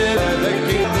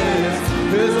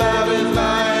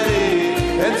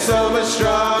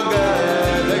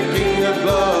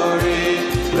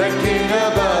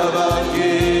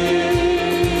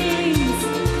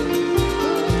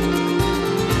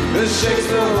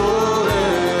whole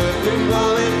earth in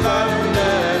rolling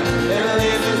thunder and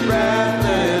leaves us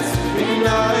breathless. We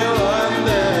know you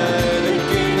wonder, the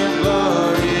King of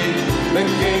glory, the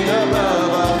King above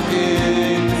all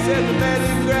kings. This is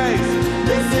amazing grace.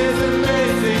 This is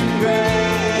amazing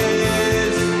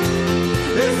grace.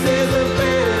 This is a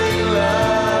failing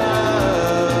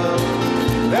love,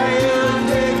 that you would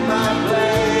take my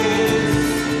place,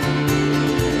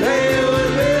 that you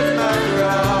would lift my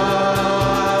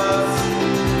cross,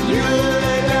 you would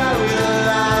lay down your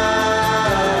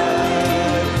life,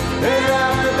 and I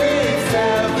would be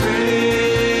set free.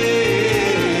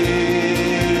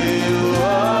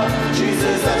 Oh,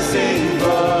 Jesus, I sing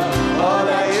for all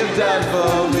that you've done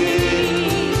for me.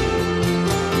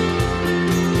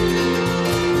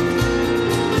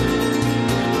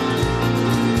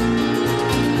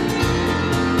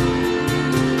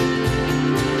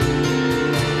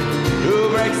 Who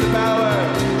breaks the power?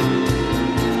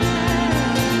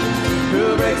 Who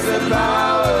breaks the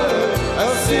power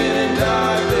of sin and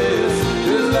darkness?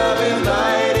 Whose love is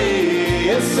mighty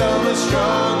and so much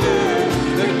stronger.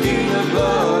 The King of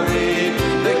glory,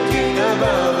 the King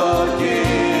above all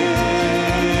kings.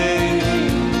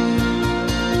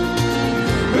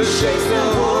 Who shakes the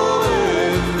whole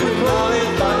earth with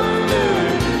rolling thunder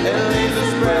and leaves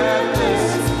us breathless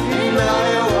in all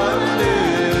your wonder.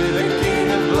 The King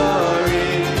of glory,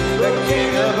 the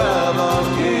King above all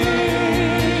kings.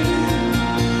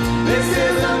 This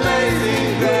is amazing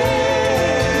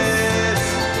grace.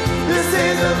 This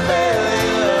is a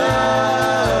failing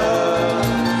love,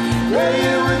 that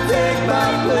you would take my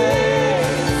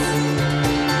place,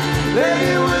 that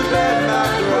you would bear my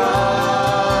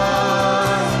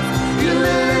cross, you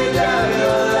lay down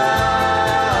your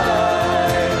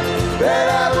life, that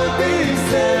I would be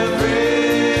set free.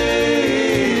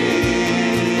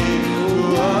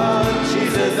 Oh,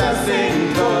 Jesus, I sing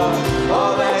for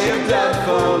all that you've done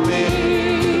for me.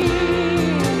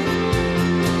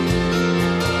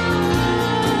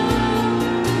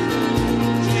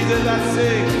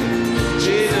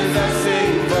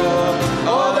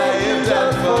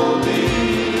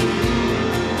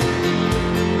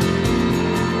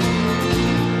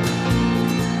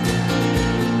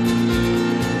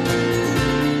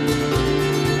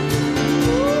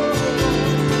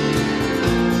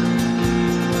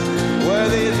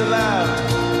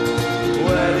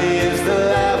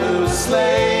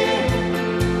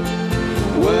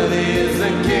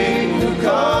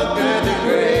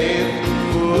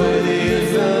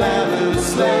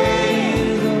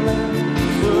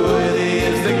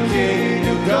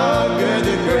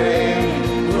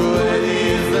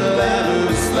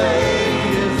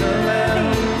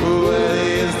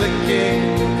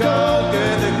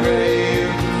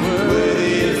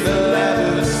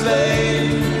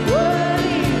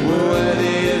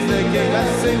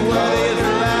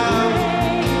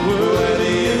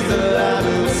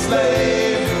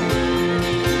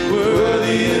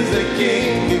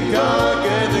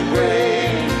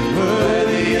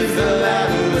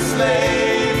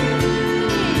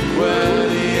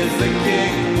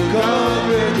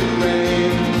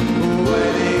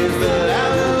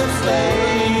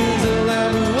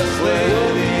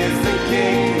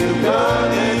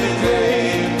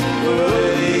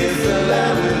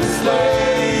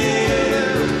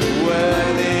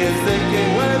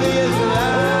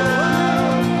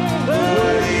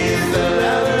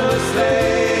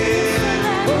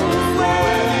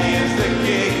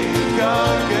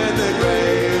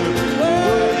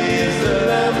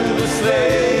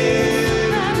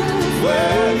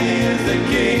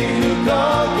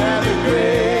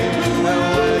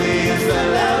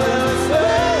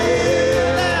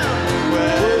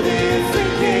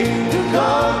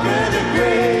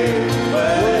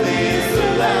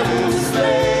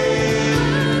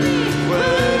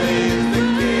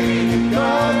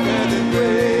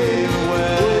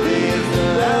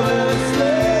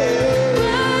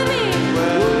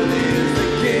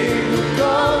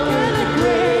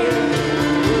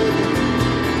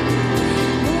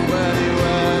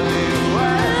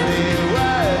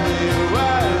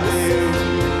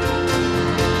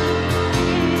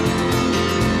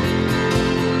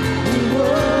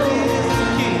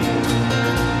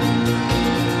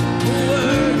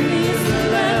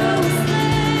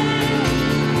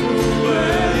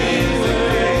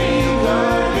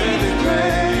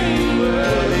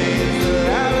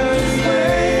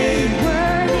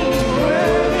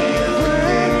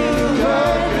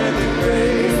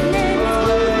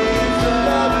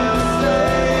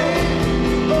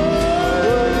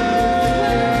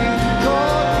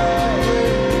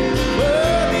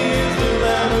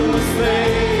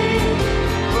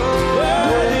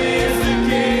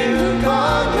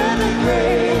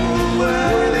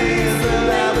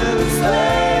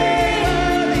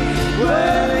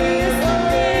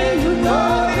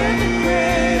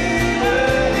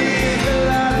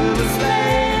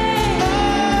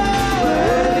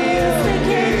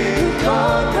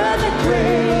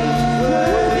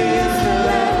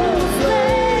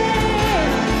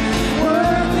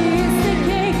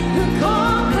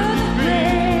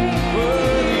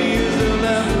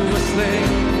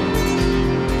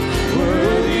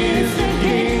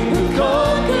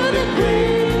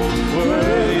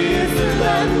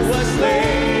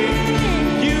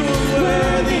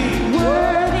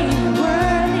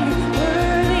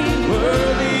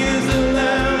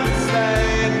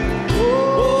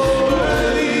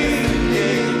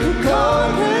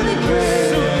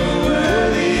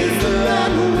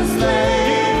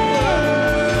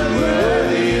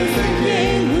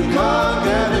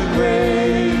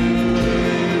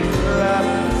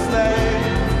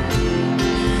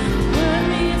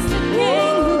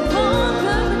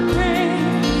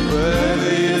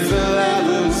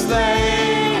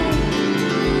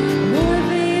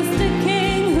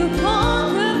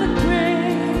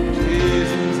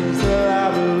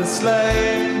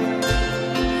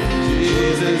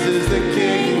 the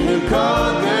King who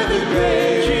conquered the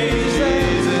grave.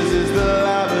 Jesus is the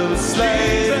Lamb who was slain.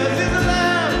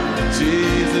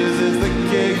 Jesus is the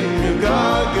King who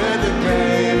conquered the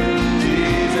grave.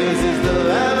 Jesus is the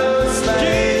Lamb who was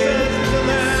slain.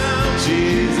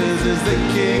 Jesus is the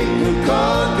King who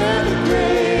conquered the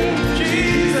grave.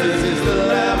 Jesus is the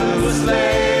Lamb who was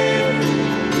slain.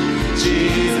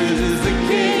 Jesus is the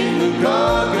King who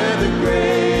conquered the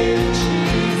grave.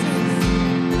 Jesus,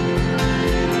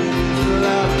 the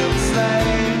Lamb who was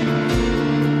slain.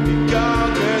 He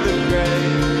conquered the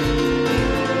grave.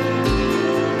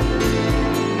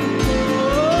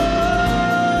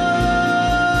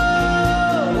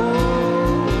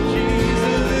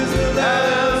 Jesus is the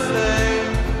Lamb slain.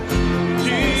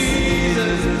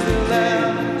 Jesus is the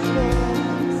Lamb.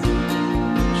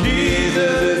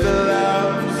 Jesus is the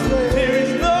Lamb slain. There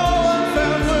is no one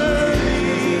found worthy.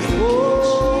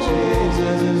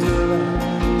 Jesus is the Lamb.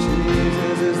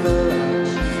 Jesus is the Lamb.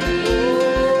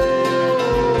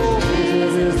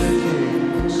 Jesus is the King.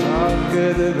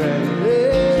 Conquer the grave.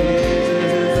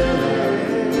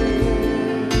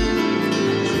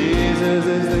 Jesus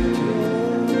is the King.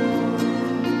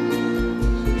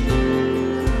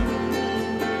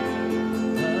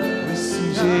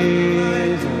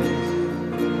 Jesus.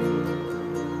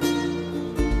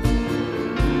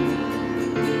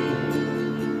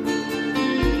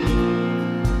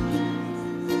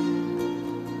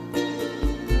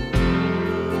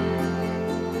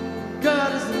 God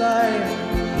is the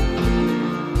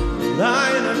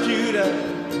Lion of Judah.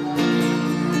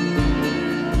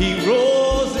 He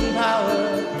rose in power,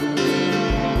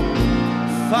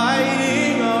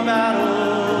 fighting our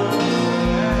battles.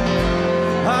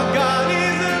 Our God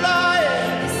is a lion.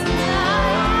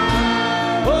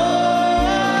 Oh,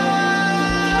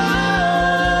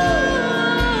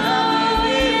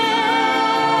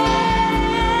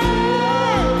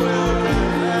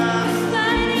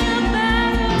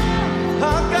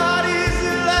 our God is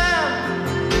a lamb,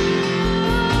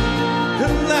 the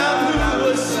lamb who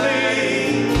was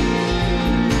slain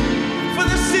for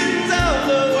the sins of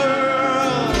the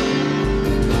world.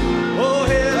 Oh,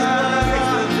 his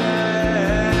blood.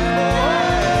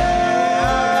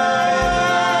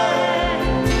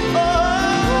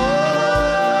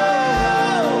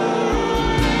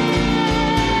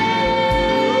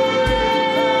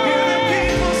 Hear the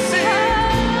people sing,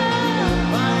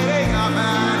 fighting our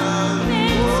battles.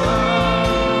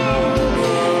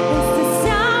 It's the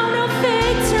sound of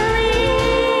victory.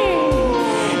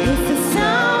 It's the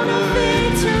sound of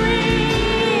victory.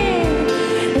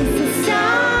 It's the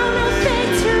sound of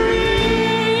victory.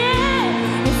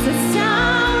 It's the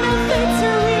sound of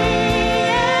victory.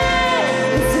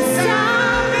 It's the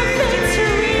sound of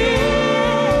victory.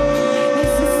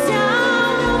 It's the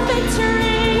sound of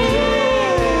victory.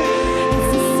 It's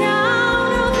the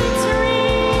sound of victory.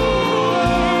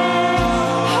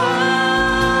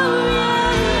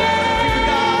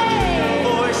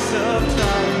 Voice of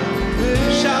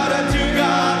triumph. Shout out to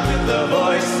God with the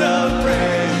voice of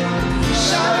praise.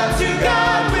 Shout out to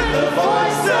God with the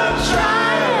voice of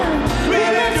triumph. We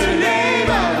lift your name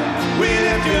up. We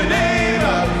lift your name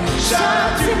up. Shout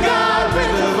out to God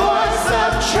with the voice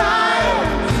of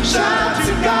triumph. Shout out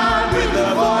to God with the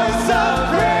voice of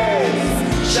praise.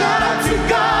 Shout out to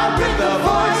God with the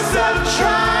voice of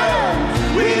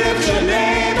triumph. We lift your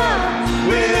name up.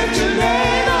 We lift your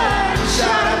name up.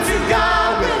 Shout out to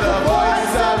God with the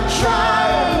voice of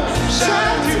triumph. Shout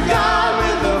out to God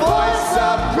with the voice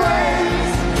of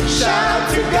praise. Shout out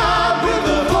to God with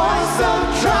the voice of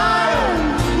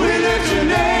triumph. We lift your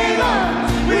name up.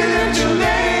 We lift your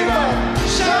name up.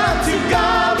 Shout out to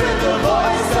God with the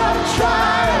voice of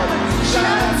triumph. Shout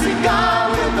out to God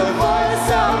with the voice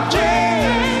of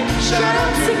praise. Shout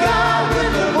out to God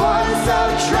with the voice of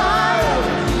triumph.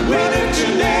 We lift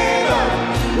your name up.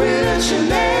 We lift your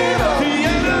name up. The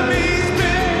enemy's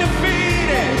been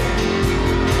defeated,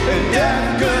 and death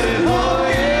couldn't hold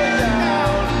you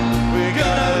down. We're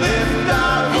gonna lift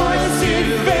our voice in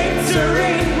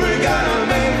victory. We're gonna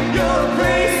make your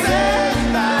praises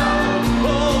loud.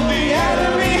 Oh, the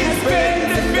enemy has been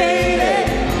defeated,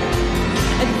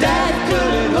 and death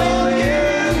couldn't hold you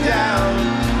down.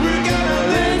 We're gonna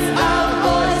lift our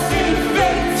voice in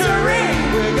victory.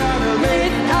 We're gonna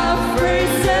lift our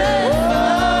praises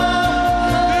loud.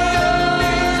 The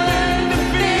enemy's been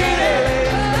defeated,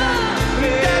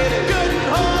 and death couldn't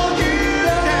hold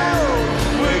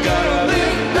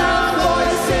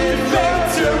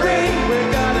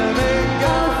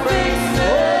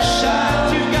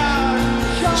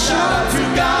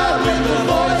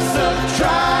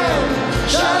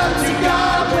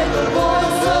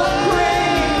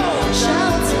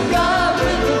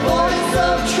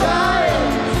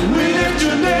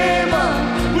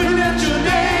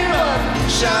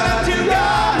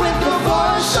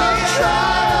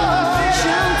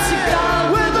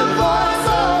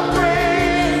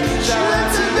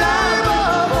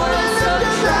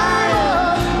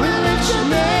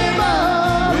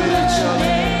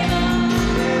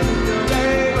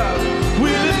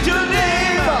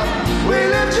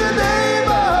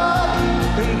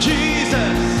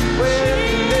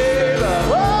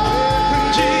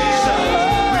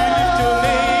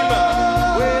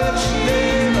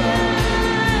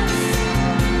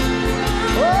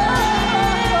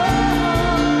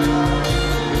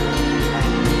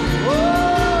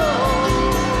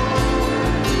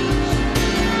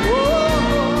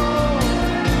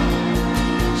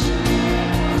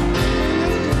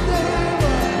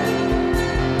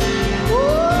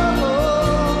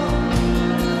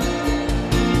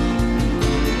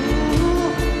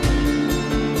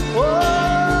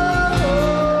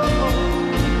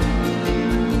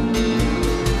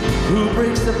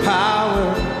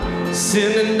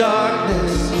sin and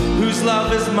darkness, whose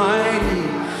love is mighty,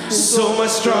 so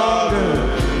much stronger.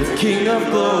 The King of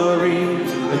glory,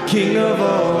 the King of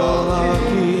all our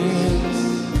kings,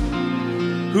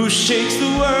 who shakes the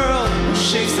world, who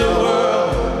shakes the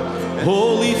world.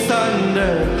 Holy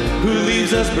thunder, who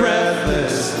leaves us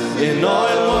breathless in awe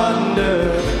and wonder.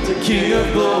 The King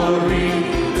of glory,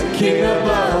 the King of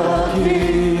all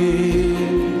kings.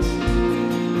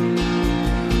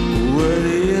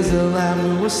 Worthy is the Lamb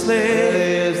who was slain.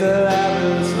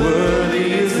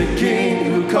 Worthy is the King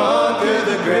who conquered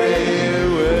the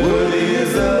grave. Worthy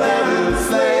is the Lamb who was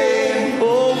slain.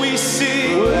 Oh, we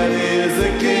sing. Worthy is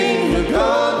the King who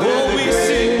conquered the grave. Oh, we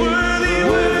sing.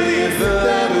 Worthy is the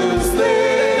Lamb who was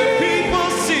slain. The people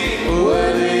sing.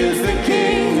 Worthy is the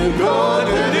King who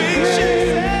conquered the grave.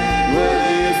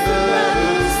 Worthy is the Lamb who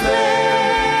was slain.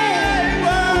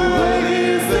 Worthy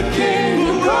is the King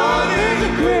who conquered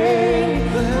the grave.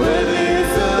 Worthy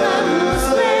is the Lamb who was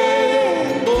slain.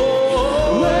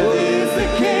 Worthy is the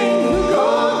King who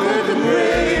conquered the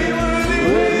grave.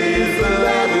 Worthy is the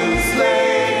Lamb who was slain.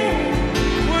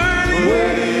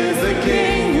 Worthy is the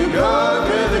King who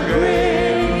conquered the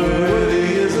grave. Worthy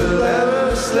is the Lamb who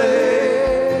was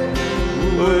slain.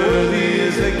 Worthy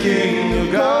is the King who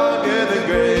conquered the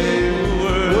grave.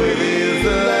 Worthy is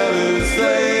the Lamb who was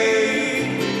slain.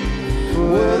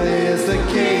 Worthy is the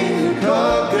King who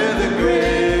conquered the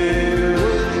grave.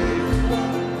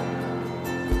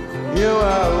 You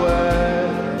are worthy.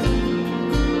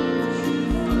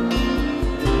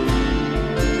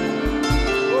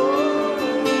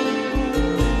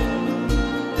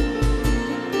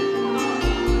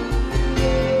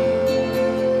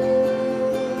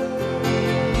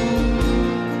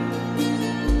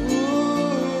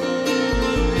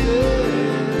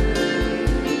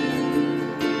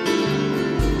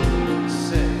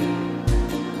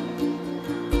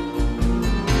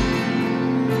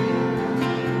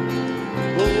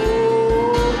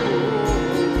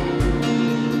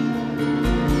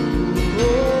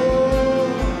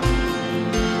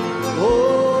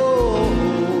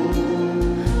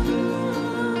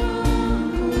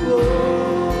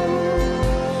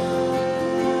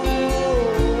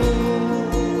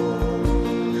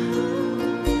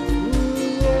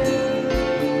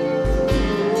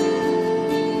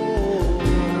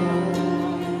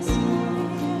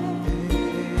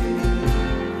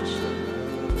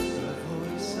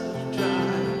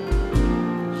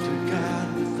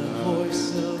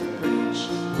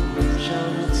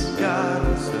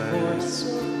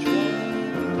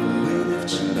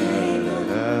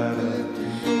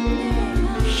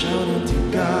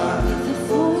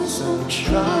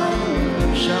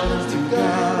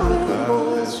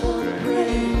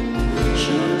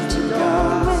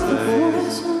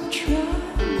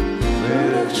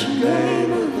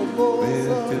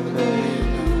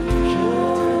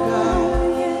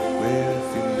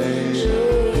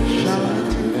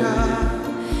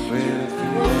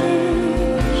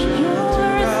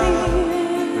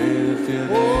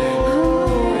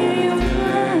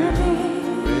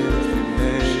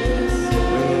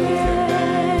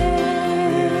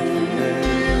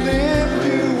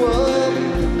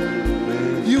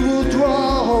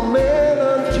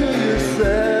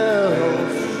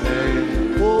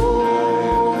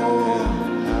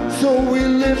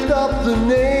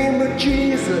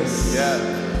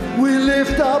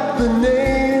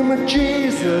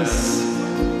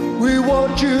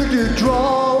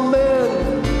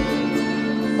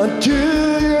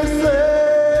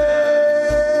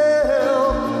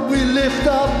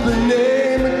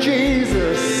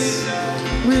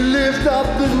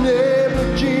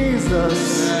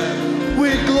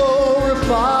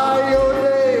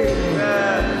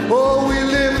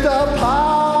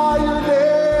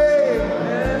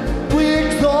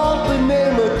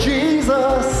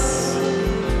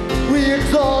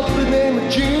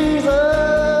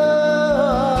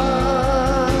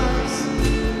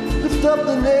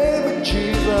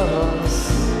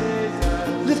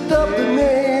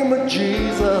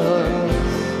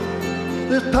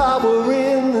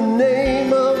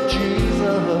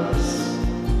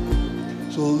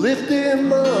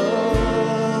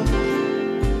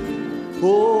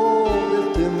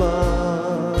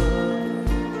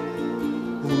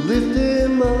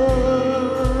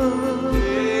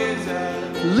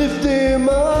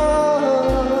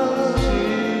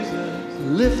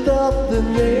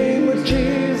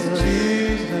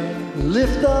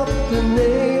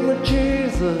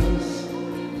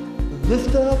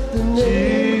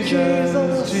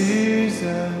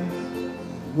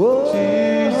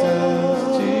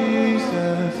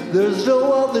 There's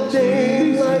no other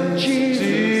name like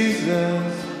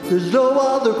Jesus. There's There's no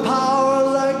other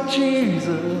power like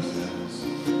Jesus.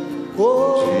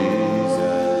 Oh,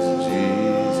 Jesus,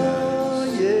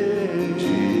 yeah.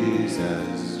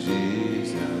 Jesus,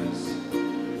 Jesus,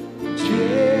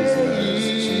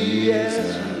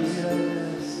 Yes,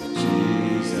 Jesus,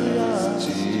 Jesus, Jesus,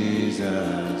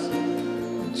 Jesus,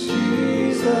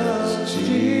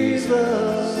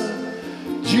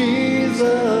 Jesus,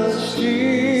 Jesus,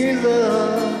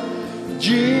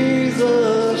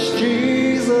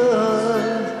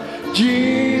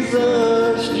 Jesus,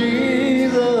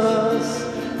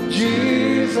 Jesus,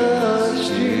 Jesus,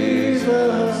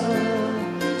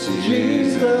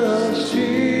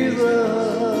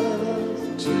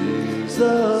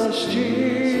 Jesus, Jesus, Jesus, Jesus,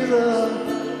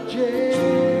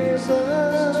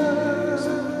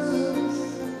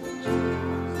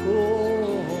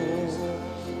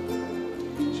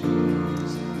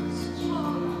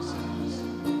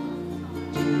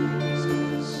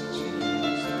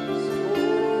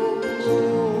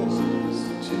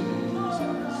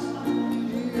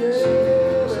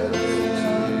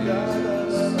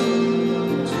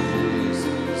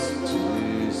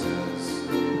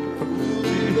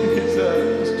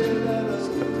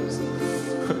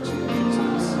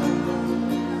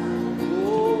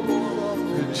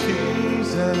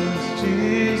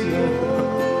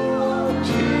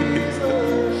 Jesus,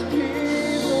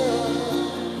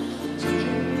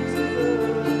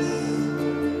 Jesus,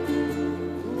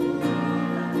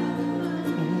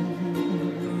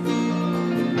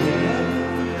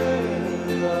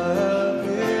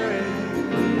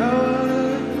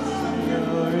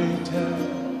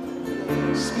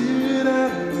 Spirit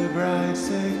and the bride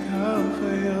say, come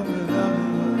for your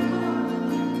beloved one.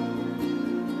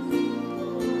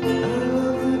 I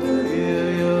love the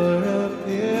day you're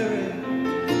appearing.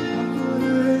 I want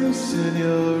to hasten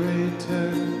your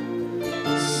return.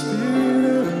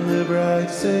 Spirit and the bride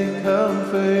say, come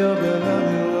for your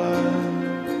beloved one.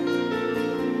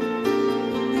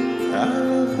 I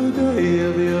love the day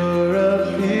of your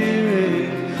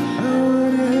appearing. I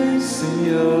want to hasten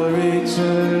your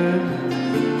return.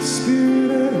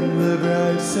 Spirit and the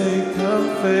bride say,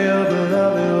 come for your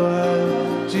beloved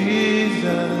one,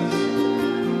 Jesus.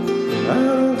 I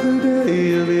love the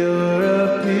day of your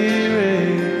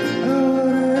appearing. I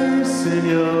want to hasten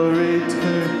your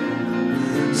return.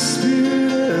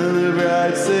 Spirit and the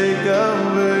bride say, come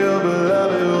for your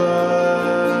beloved one.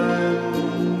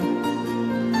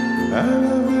 I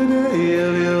love the day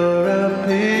of your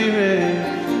appearing.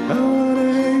 I want to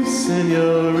hasten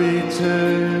your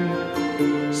return.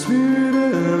 Spirit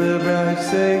and the bride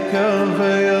say, come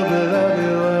for your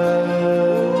beloved one.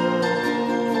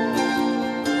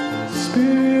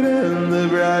 Spirit and the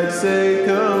bride say,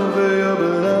 come for your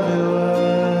beloved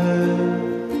one.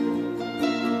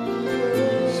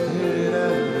 Spirit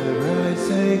and the bride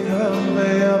say, come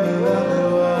for your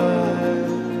beloved one.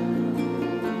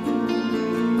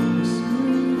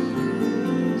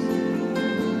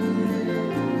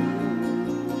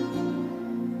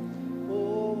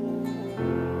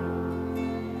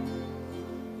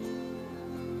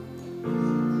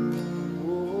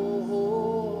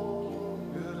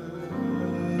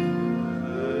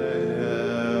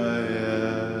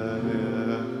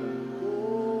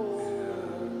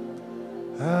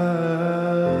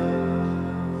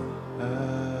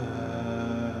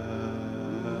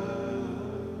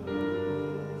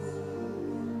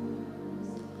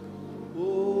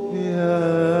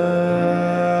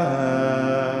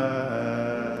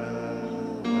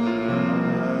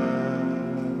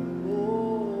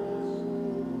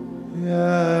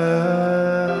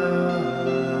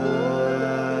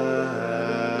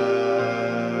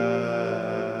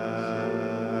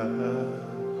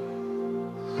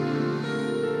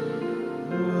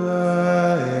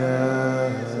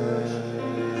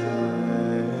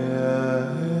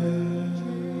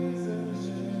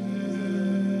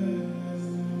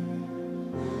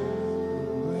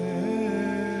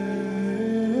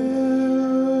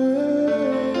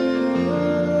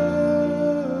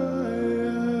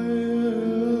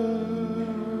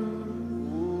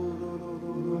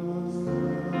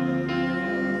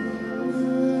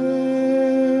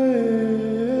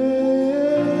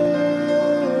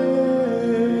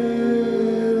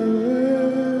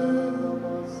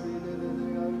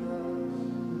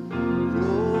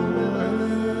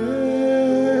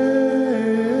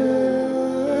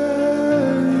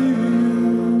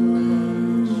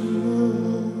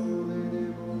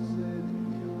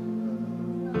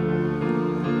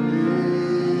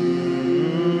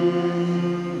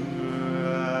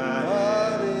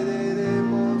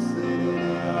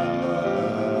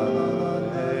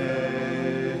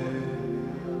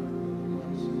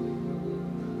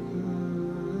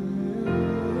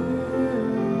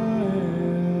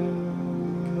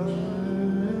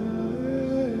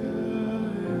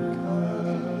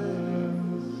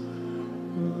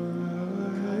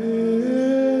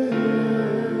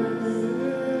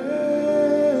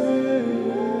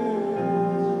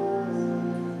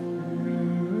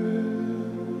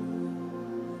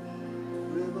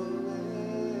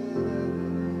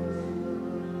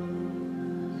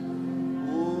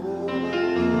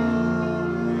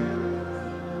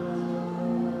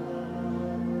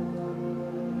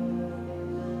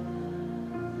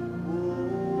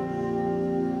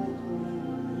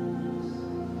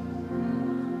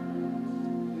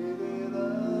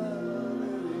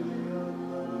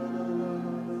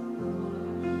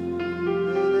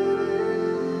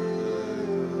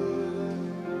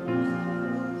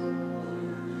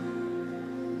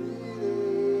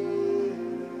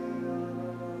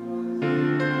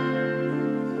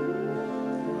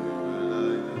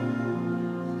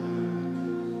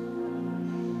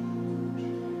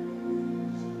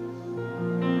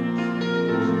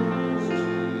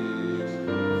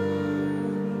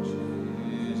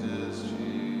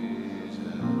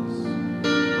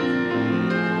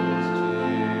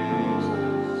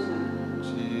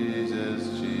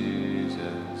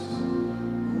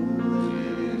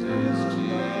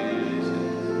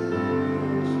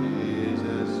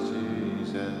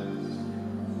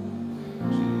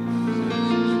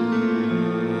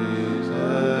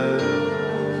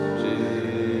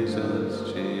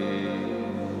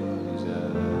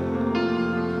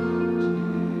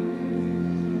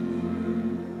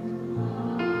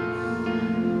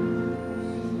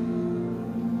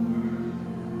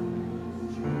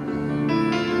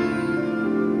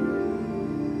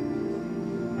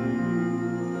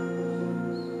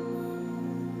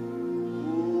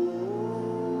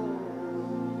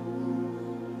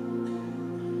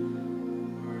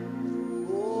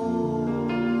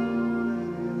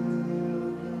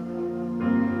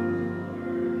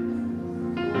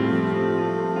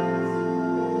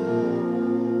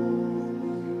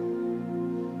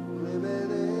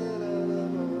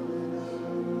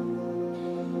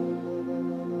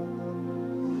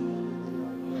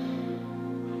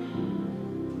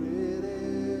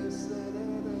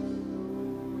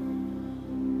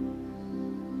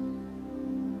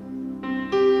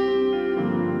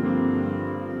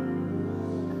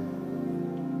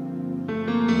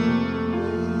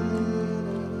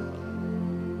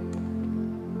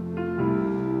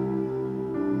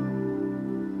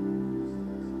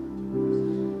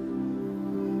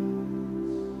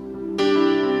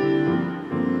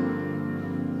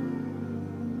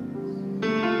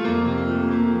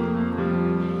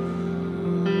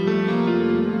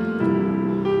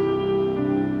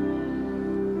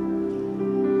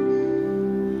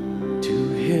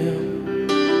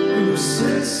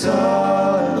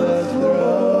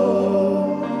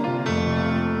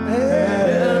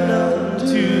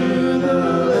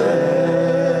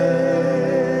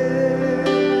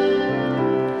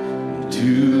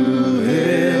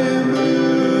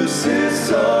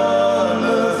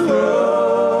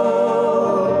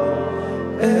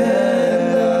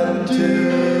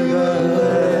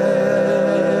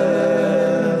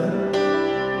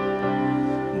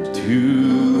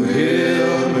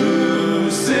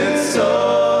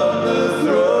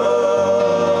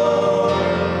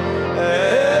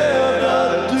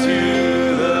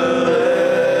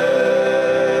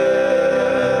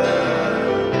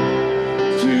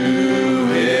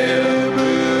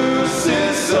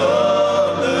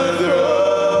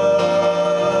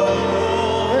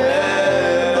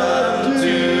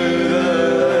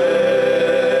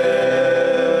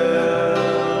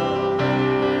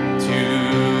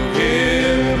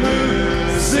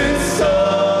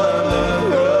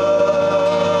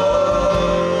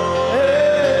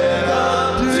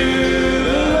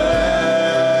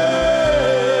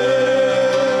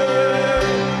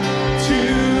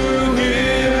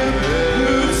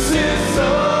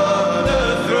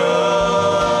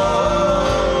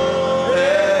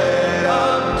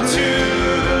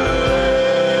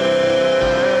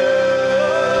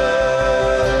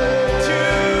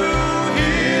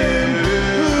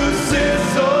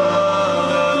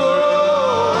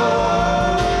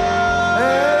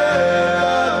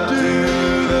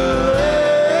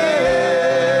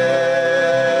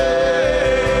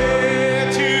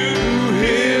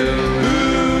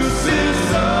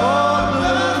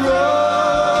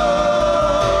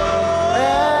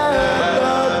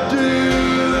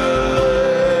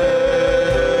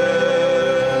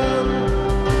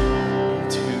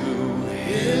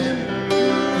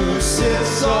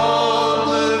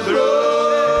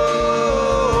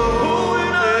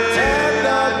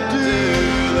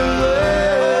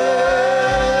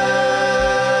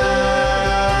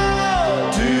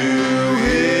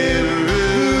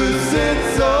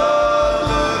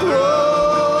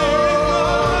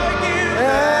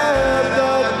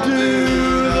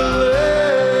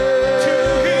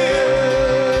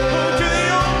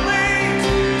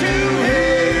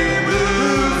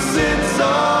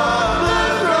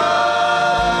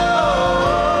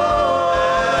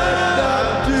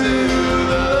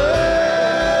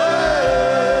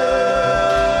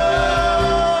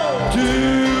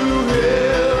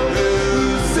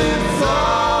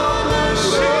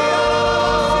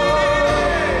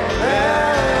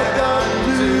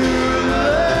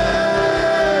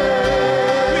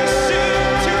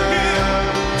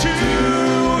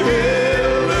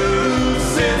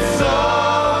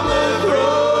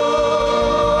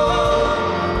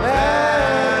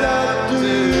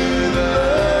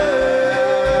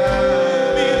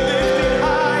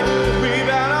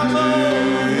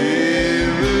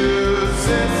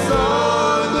 sits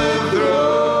on the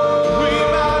throne. We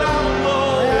bow down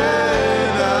low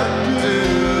and unto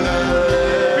the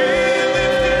Lamb. Be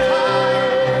lifted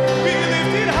high, be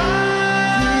lifted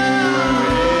high.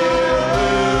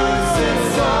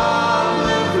 Sits on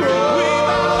the throne. We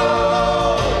bow down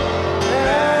low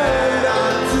and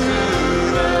unto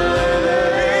the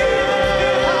Lamb. Be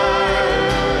lifted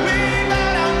high, we bow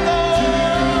down low.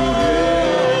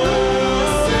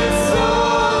 Sits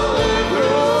on the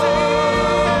throne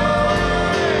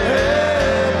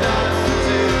and unto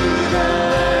the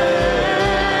Lamb.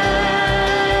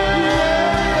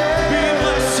 Be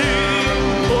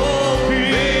blessing, oh, be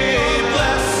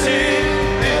blessing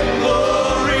and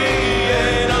glory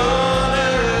and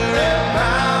honor and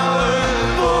power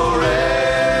forever.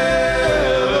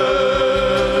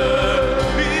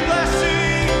 Be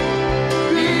blessing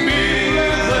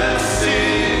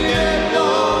and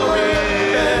glory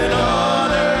and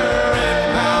honor and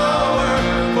power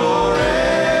forever.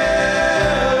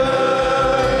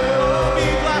 Be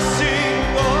blessing,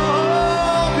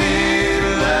 oh, be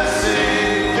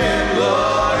blessing and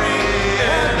glory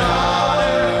and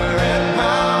honor and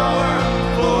power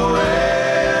forever.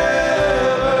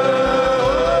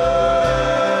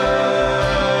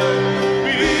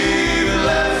 Be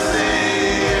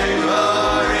blessing and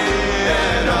glory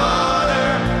and honor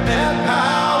and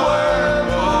power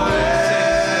forever.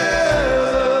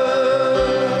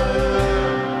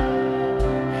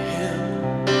 Him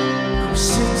who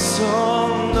sits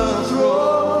on the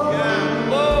throne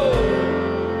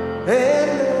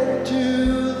and to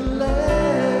the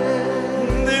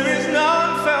Lamb. There is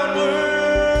none found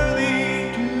worthy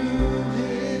to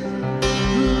him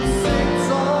who sits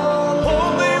on the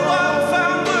Only one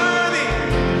found worthy.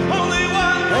 Only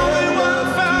one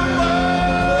found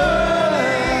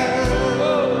worthy.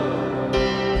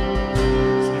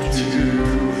 To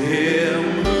him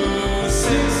who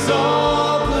sits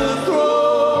on the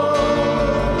throne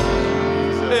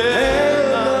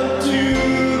and unto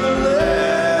the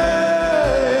Lamb.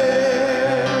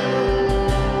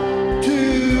 To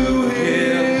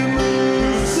him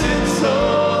who sits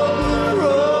on the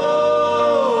throne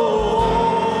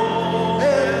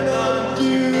and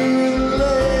unto the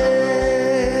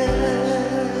Lamb.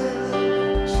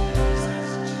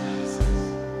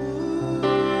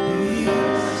 Be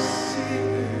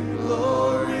blessing,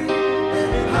 glory,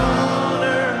 and power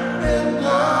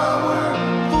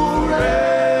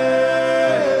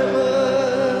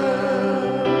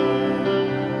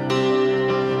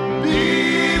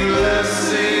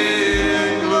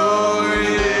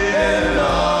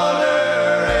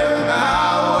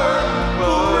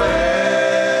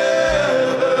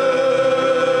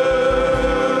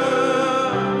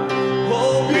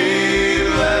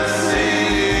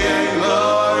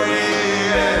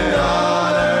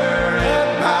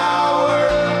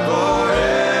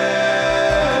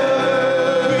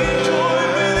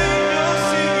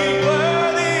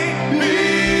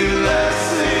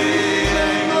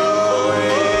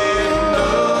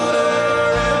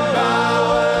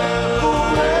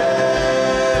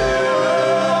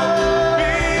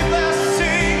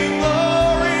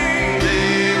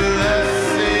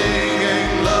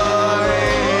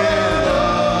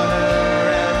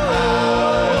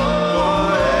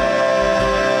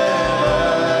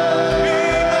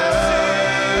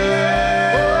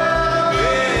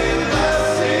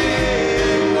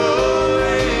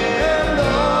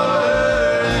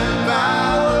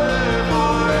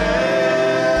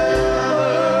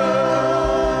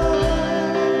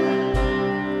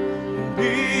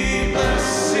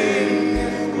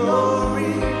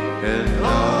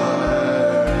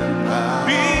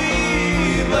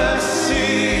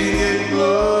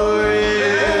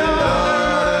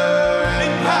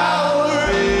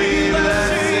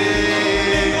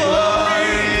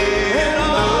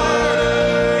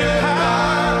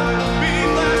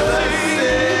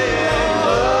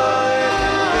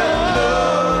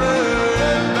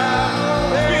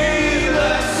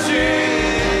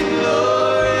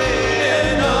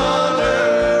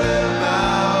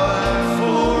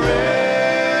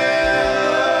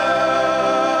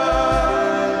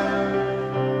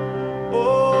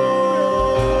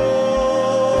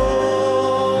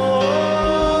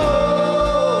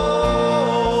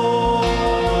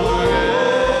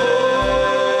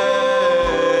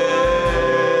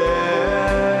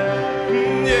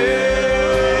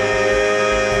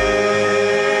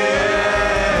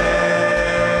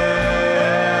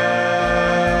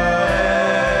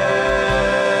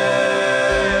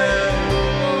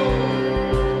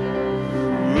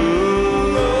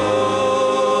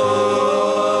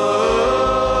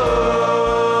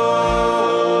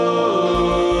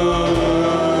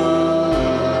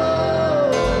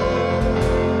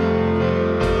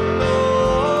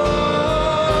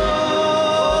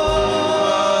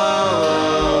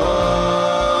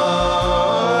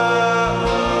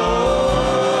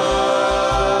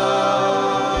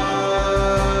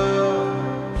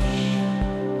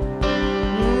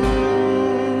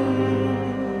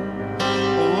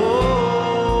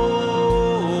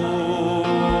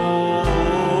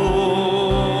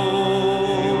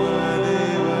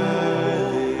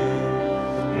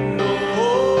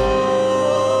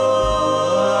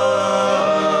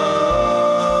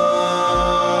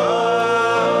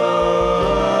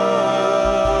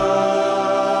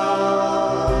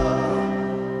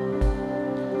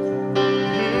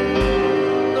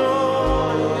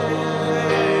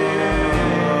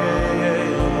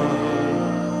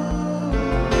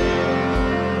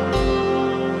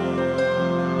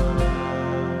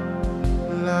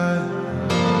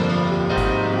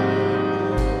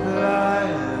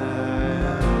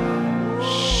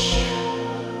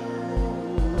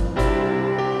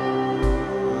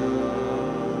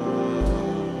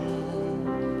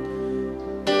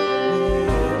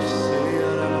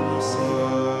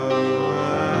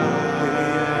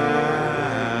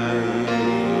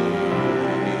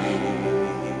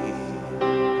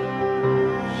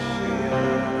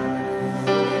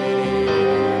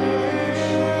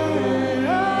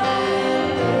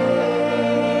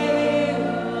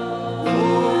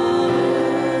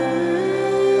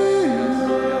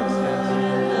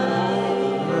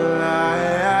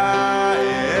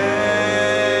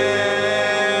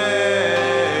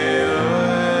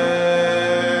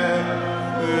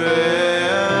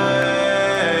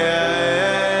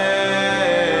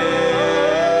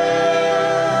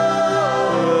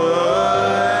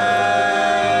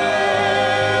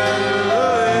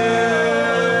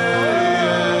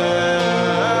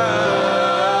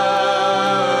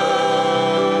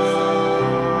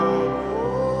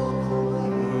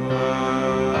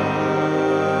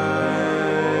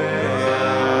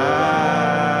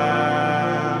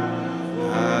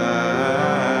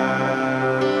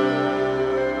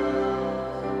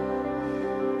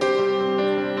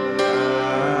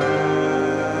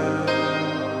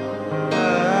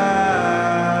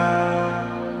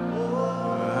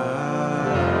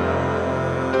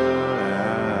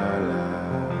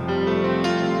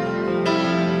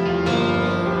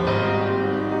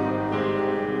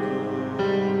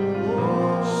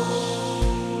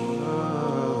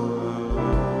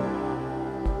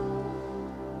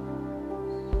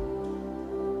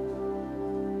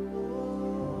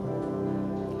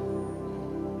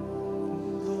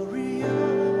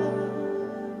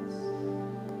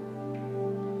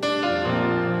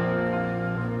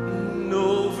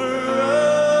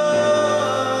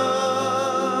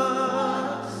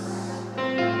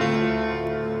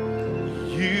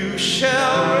You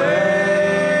shall reign,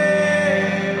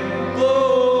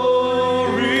 glorious,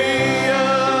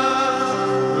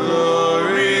 glorious,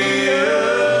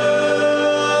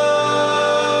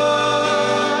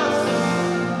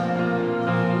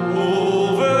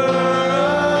 over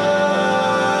us.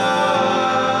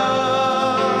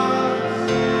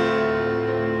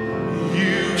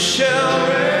 You shall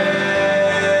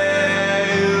reign,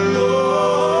 glorious,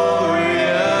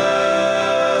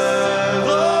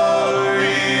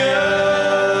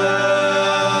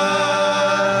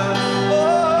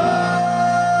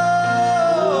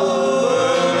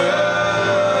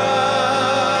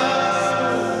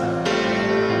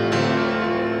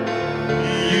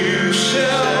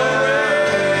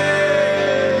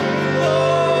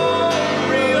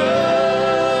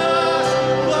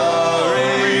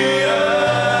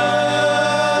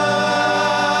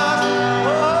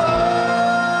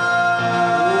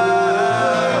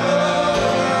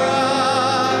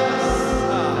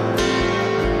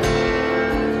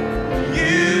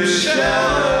 you shall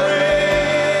reign,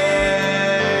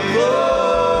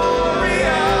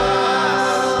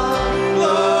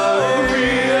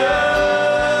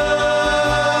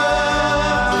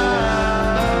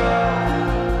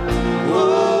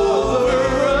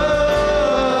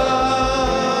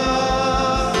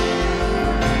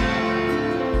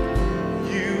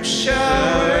 you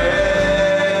shall reign,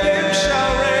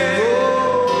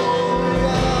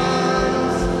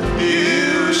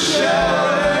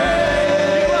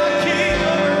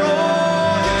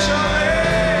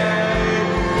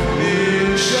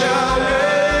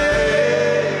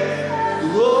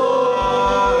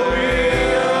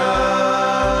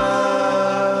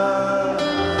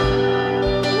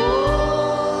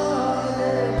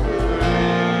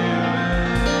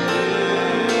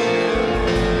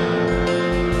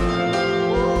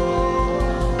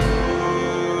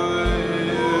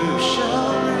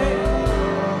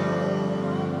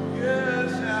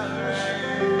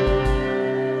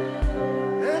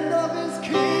 And of his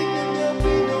kingdom there'll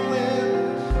be no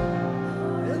end.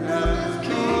 And of his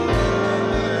kingdom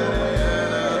there'll be no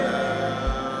end.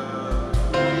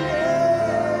 Yeah.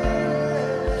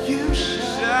 you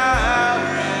shall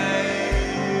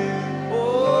reign.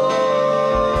 Oh,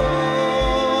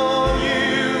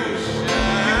 you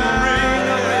reign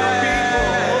over the people,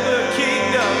 over the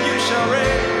kingdom. You shall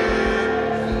reign.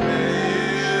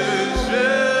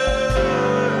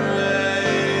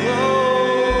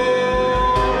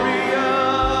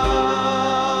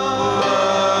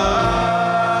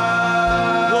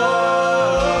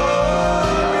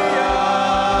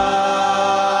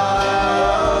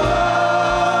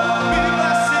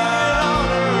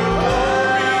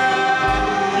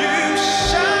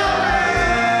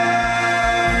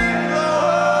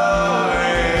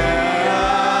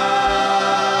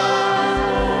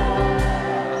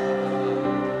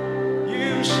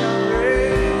 You shall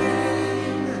reign,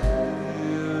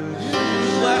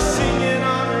 blessing and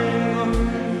honor and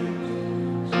glory.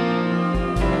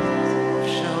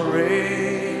 Shall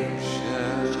reign,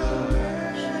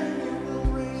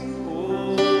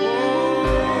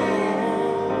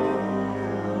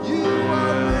 You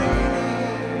are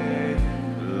reigning.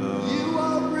 You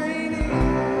are reigning.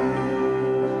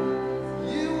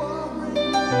 You are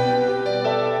reigning.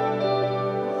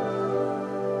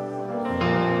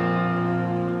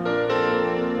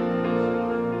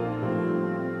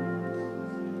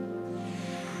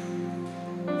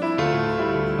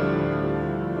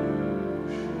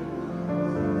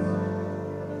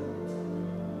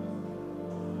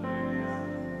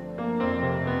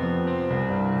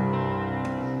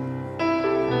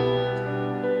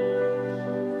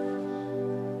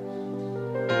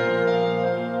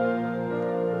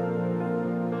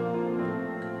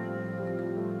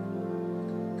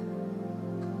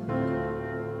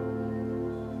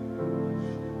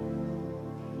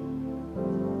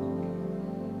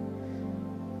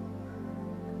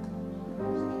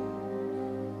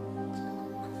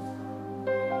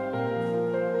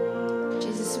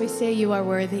 Jesus, we say you are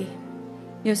worthy.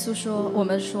 耶稣说：“我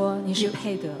们说你是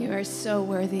配得， You are so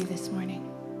worthy this morning.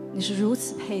 你是如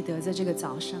此配得，在这个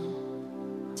早上，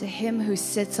 To him who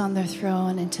sits on the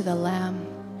throne and to the Lamb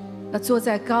坐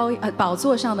在宝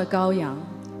座上的羔羊，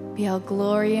 be all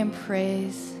glory and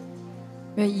praise,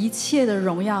 愿一切的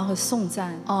荣耀和颂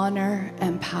赞、 honor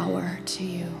and power to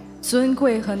you. 尊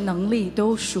贵和能力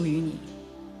都属于你。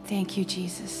 Thank you,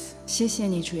 Jesus. 谢谢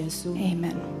你，主耶稣。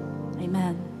 Amen.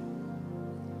 Amen。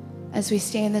 As we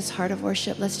stay in this heart of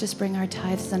worship, let's just bring our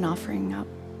tithes and offering up.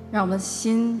 让我们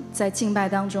心在敬拜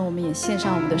当中，我们也献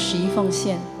上我们的11奉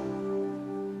献。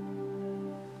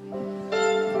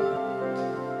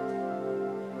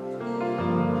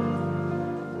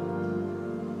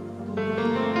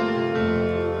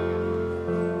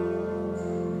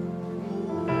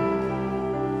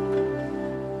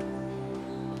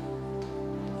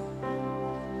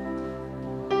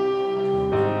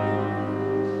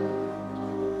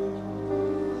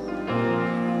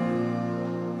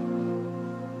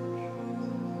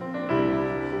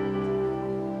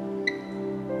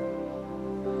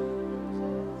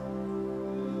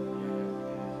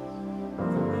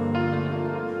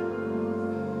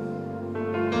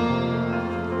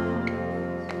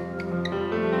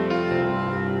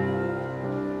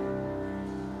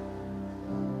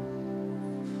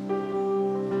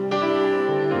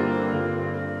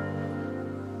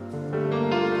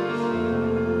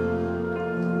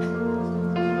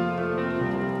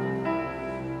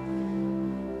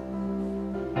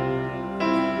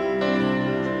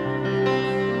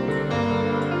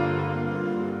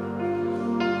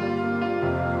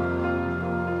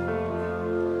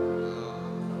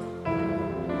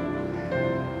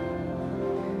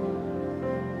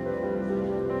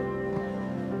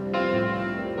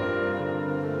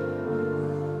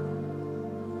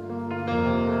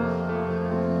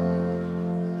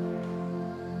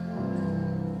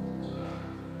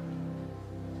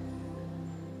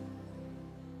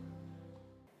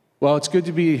Well, it's good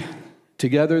to be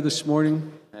together this morning.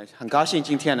 很高兴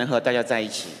今天能和大家在一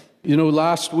起。You know,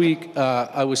 last week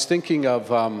I was thinking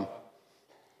of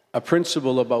a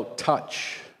principle about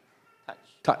touch.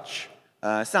 Touch.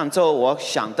 上周我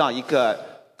想到一个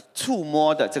触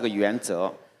摸的这个原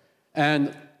则，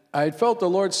 And I felt the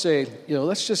Lord say,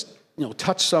 let's just,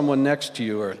 touch someone next to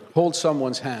you or hold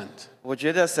someone's hand. 我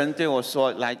觉得神对我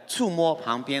说，来触摸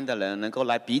旁边的人，能够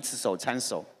来彼此手牵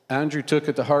手。Andrew took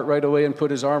it to heart right away and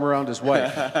put his arm around his wife.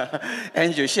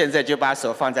 Andrew 现在就把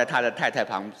手放在他的太太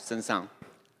身上。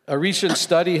A recent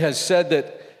study has said that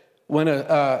when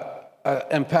a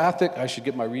empathic, I should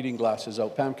get my reading glasses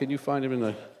out. Pam, can you find him in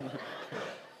the...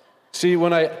 See,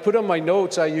 when I put on my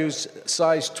notes, I use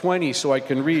size 20 so I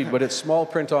can read, but it's small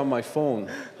print on my phone.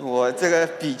 我这个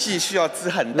笔记需要字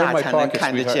很大才能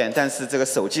看得见，但是这个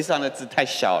手机上的字太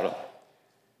小了。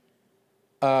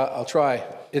I'll try.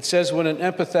 It says when an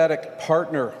empathetic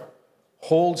partner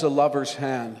holds a lover's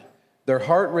hand, their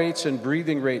heart rates and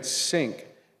breathing rates sink,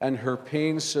 and her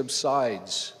pain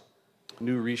subsides.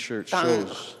 New research 当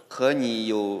shows. 和你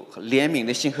有怜悯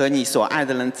的心，和你所爱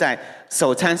的人在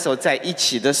手牵手在一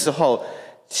起的时候，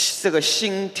这个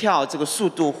心跳这个速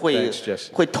度会 Thanks,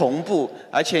 Jesse. 会同步，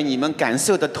而且你们感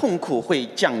受的痛苦会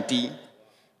降低。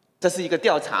这是一个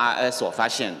调查所发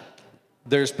现，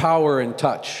 There's power in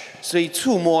touch. 所以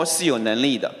触摸是有能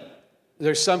力的。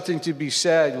 There's something to be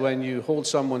said when you hold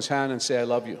someone's hand and say, I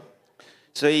love you.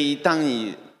 所以当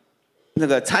你那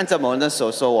个搀着某人的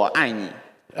手说我爱你，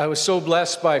 I was so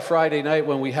blessed by Friday night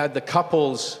when we had the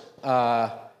couples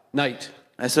night.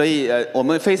 所以我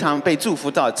们非常被祝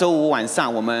福到周五晚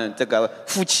上，我们这个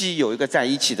夫妻有一个在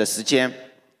一起的时间。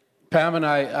 Pam and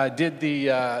I did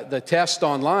the test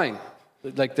online.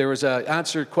 Like there was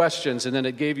answered questions and then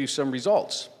it gave you some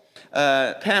results.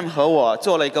 Pam 和我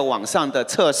做了一个网上的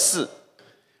测试。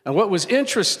 And what was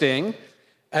interesting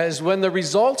is when the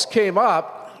results came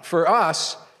up for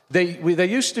us, they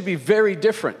used to be very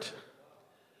different.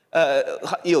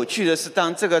 有趣的是，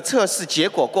当这个测试结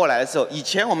果过来的时候，以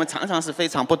前我们常常是非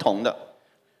常不同的，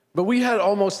 But we had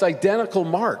almost identical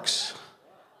marks.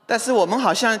 但是我们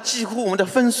好像几乎我们的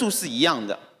分数是一样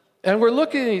的。 And we're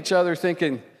looking at each other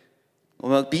thinking, 我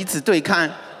们彼此对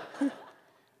看，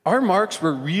 our marks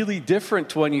were really different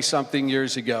 20-something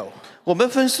years ago. 我们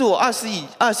分数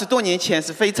20多年前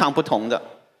是非常不同的。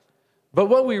 But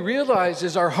what we realized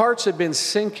is our hearts had been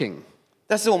sinking.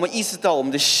 但是我们意识到，我们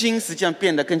的心实际上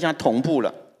变得更加同步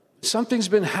了。 Something's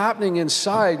been happening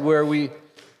inside where we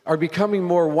are becoming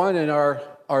more one in our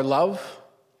love.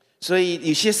 所以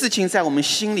有些事情在我们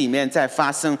心里面在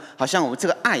发生，好像我们这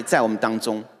个爱在我们当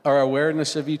中， Our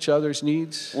awareness of each other's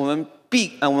needs. 我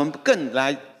们更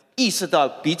来意识到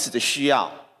彼此的需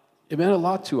要， It meant a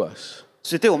lot to us.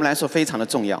 所以对我们来说非常的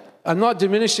重要。 I'm not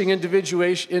diminishing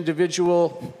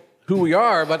individual who we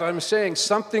are, but I'm saying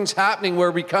something's happening.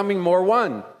 We're becoming more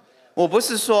one. 我不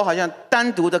是说好像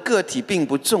单独的个体并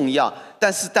不重要，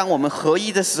但是当我们合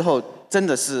一的时候，真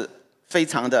的是非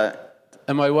常的。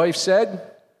 And my wife said,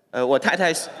 我太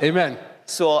太 Amen.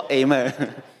 说 Amen，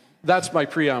 That's my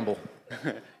preamble.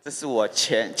 这是我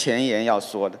前言要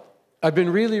说的。 I've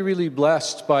been really, really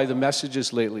blessed by the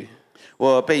messages lately.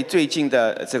 我被最近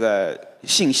的这个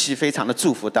信息非常的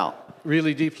祝福到，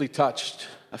 Really deeply touched.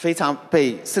 非常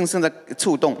被深深的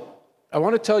触动。 I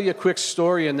want to tell you a quick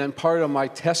story and then part of my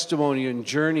testimony and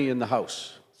journey in the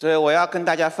house. 所以我要跟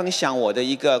大家分享我的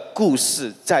一个故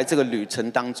事，在这个旅程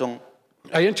当中，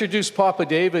 I introduced Papa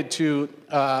David to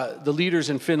the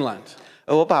leaders in Finland.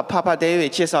 我把 Papa David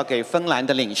介绍给芬兰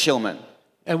的领袖们，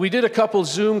 And we did a couple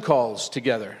Zoom calls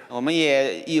together. 我们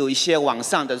也有一些网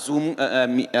上的 Zoom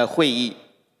会议。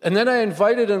 And then I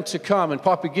invited him to come. And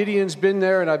Papa Gideon's been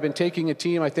there, and I've been taking a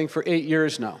team, I think, for 8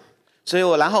 years now. 所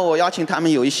以然后我邀请他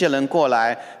们有一些人过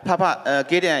来，Papa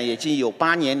Gideon 已经有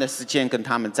8年的时间跟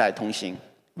他们在同行。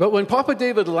 But when Papa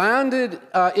David landed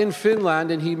in Finland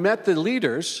and he met the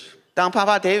leaders, 当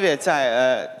Papa David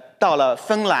到了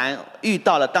芬兰，遇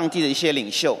到了当地的一些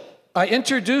领袖， I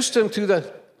introduced him to the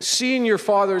senior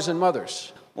fathers and mothers.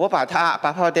 我把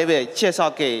Papa David 介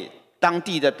绍给当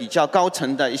地的比较高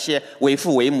层的一些为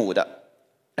父为母的。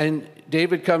 And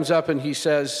David comes up and he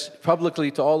says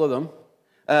publicly to all of them,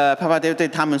 Papa David 对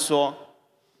他们说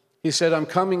he said, I'm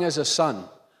coming as a son.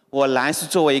 我来是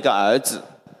作为一个儿子，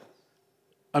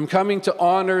 I'm coming to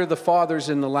honor the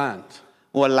fathers in the land.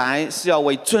 我来是要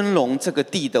为尊荣这个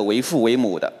地的为父为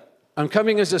母的。 I'm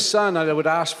coming as a son and I would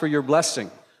ask for your blessing.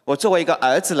 我作为一个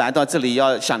儿子来到这里，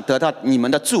要想得到你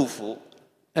们的祝福。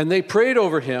 And they prayed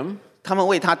over him. 他们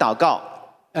为他祷告，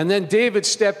 And then David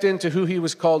stepped into who he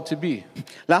was called to be.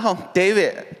 然后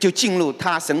David 就进入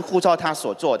他神呼召他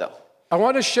所做的。I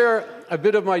want to share a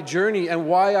bit of my journey and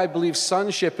why I believe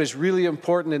sonship is really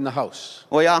important in the house.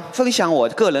 我要分享我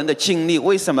个人的经历，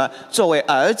为什么作为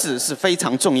儿子是非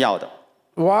常重要的？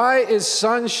 Why is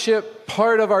sonship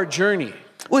part of our journey?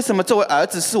 为什么作为儿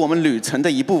子是我们旅程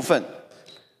的一部分？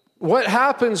 What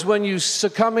happens when you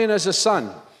come in as a son?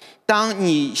 当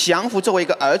你降服作为一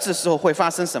个儿子的时候，会发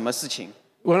生什么事情？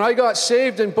 When I got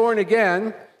saved and born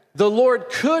again, the Lord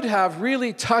could have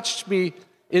really touched me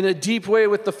in a deep way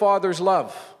with the Father's love.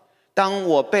 当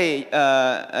我被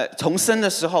重生的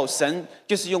时候，神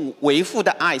就是用为父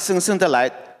的爱，深深的来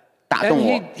打动 And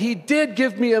我。 he did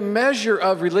give me a measure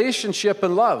of relationship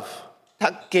and love.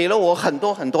 他给了我很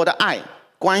多很多的爱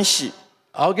关系，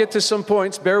 I'll get to some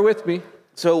points, bear with me.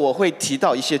 所以我会提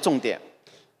到一些重点。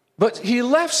 But he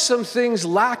left some things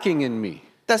lacking in me.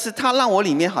 但是他让我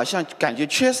里面好像感觉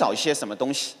缺少一些什么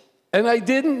东西， And I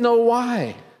didn't know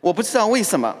why. 我不知道为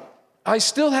什么。 I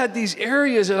still had these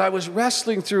areas that I was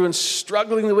wrestling through and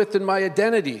struggling with in my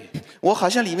identity. 我好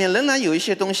像里面仍然有一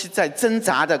些东西在挣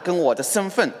扎的，跟我的身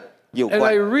份有 And I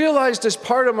关。 realized as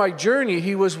part of my journey,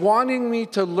 he was wanting me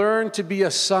to learn to be a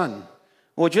son.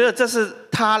 我觉得这是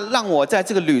他让我在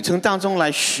这个旅程当中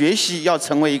来学习，要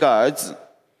成为一个儿子。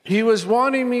 He was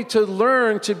wanting me to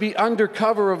learn to be under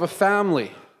cover of a family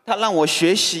他让我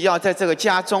学习要在这个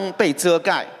家中被遮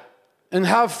盖， and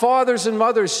have fathers and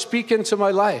mothers speak into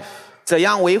my life. 怎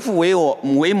样为父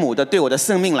为母的对我的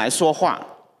生命来说话。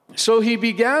 So he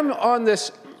began on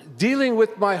this dealing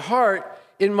with my heart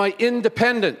in my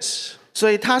independence.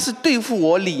 所以他是对付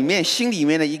我心里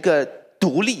面的一个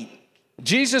独立。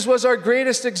 Jesus was our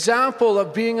greatest example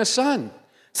of being a son.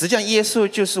 实际上，耶稣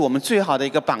就是我们最好的一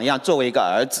个榜样，作为一个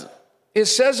儿子。 It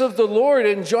says of the Lord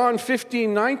in John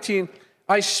 15:19,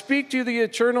 I speak to you the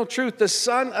eternal truth. The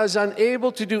Son is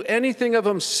unable to do anything of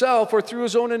himself or through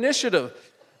his own initiative.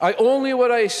 I only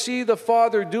what I see the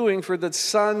Father doing, for the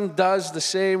Son does the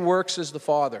same works as the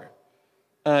Father.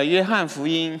 约翰福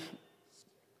音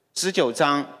19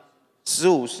章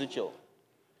15、19，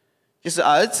就是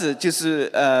儿子，就是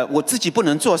我自己不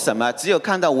能做什么，只有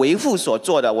看到为父所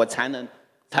做的，我才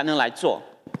能来做。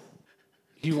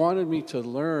 He wanted me to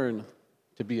learn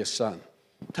to be a son.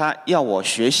 他要我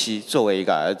学习作为一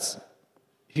个儿子。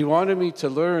 He wanted me to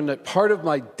learn that part of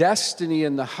my destiny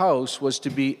in the house was to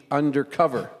be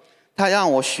undercover. 他让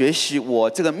我学习我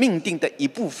这个命定的一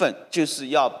部分，就是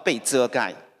要被遮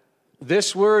盖。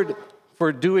 This word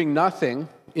for doing nothing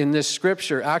in this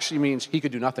scripture actually means he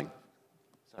could do nothing.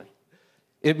 Sorry.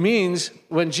 It means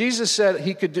when Jesus said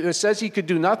it says he could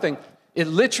do nothing, it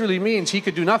literally means he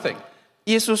could do nothing.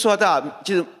 耶稣说到，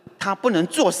就是他不能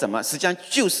做什么，实际上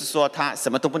就是说他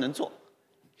什么都不能做。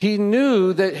 He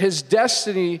knew that his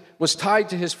destiny was tied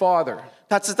to his father.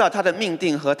 他知道他的命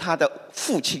定和他的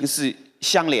父亲是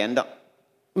相连的。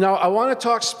 Now, I want to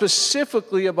talk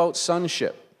specifically about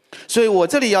sonship, 所以我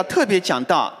这里要特别讲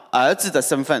到儿子的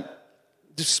身份，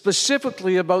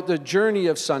 specifically about the journey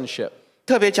of sonship.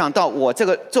 特别讲到我这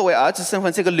个作为儿子身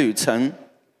份这个旅程。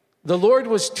 The Lord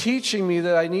was teaching me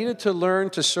that I needed to learn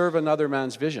to serve another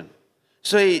man's vision.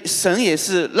 所以神也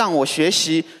是让我学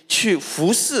习去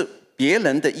服侍别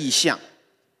人的意向。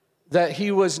 That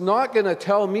he was not going to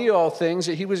tell me all things,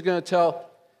 that he was going to tell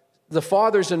the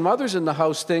fathers and mothers in the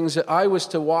house things that I was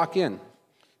to walk in.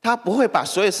 他不会把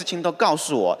所有事情都告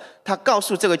诉我，他告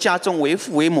诉这个家中为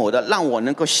父为母的，让我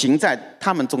能够行在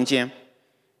他们中间。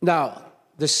 Now,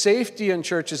 the safety in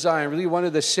Church of Zion, really one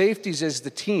of the safeties is the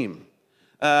team.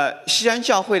 西安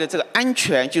教会的这个安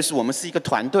全就是我们是一个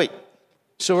团队，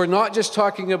 So we're not just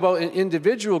talking about an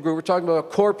individual group, we're talking about a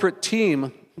corporate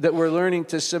team that we're learning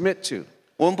to submit to.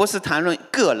 我们不是谈论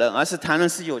个人，而是谈论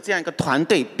是有这样一个团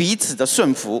队彼此的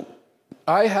顺服。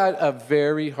 I had a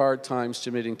very hard time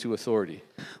submitting to authority.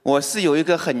 我是有一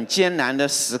个很艰难的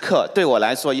时刻，对我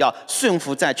来说要顺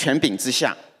服在权柄之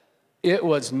下。 It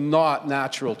was not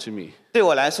natural to me. 对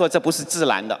我来说，这不是自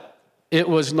然的， It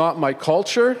was not my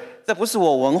culture. 这不是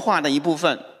我文化的一部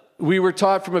分。 We were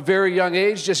taught from a very young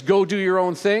age, just go do your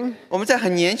own thing. 我们在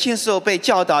很年轻的时候被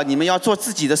教导，你们要做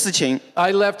自己的事情。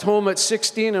 I left home at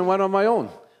 16 and went on my own.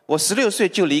 我16岁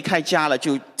就离开家了，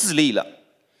就自立了。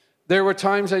 There were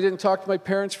times I didn't talk to my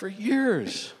parents for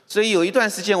years. 所以有一段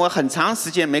时间，我很长时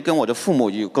间没跟我的父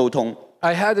母有沟通。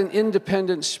 I had an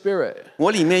independent spirit,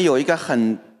 我里面有一个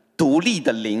很独立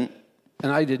的灵，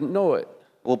 and I didn't know it.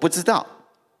 我不知道。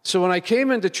 So when I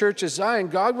came into Church of Zion,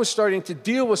 God was starting to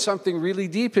deal with something really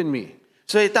deep in me.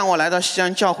 所以当我来到西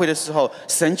安教会的时候，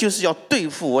神就是要对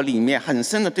付我里面很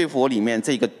深的对付我里面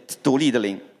这个独立的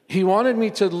灵。 He wanted me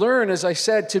to learn, as I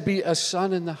said, to be a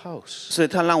son in the house, 所以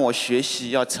他让我学习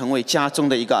要成为家中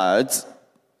的一个儿子，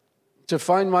 to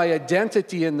find my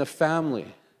identity in the family.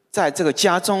 在这个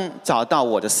家中找到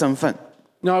我的身份。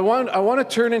Now, I want to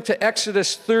turn into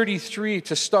Exodus 33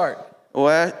 to start.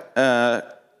 我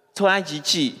出埃及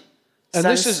记 And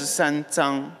this is- 33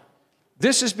章，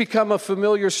 This has become a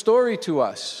familiar story to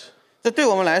us. 这对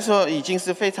我们来说已经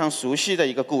是非常熟悉的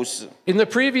一个故事。 In the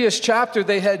previous chapter,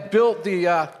 they had built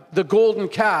the golden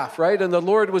calf, right? And the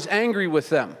Lord was angry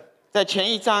with them. 在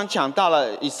前一章讲到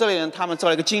了以色列人，他们做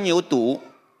了一个金牛犊。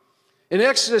In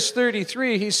Exodus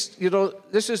 33,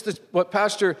 this is what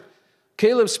Pastor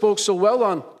Caleb spoke so well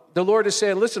on. The Lord is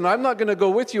saying, listen, I'm not going to go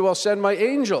with you, I'll send my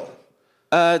angel.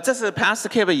 这是 Pastor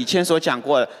Kevin 以前所讲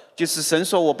过的，就是神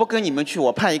说我不跟你们去，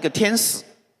我派一个天使。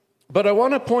 But I want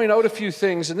to point out a few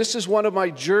things, and this is one of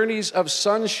my journeys of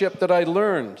sonship that I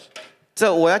learned.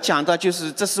 这我要讲的就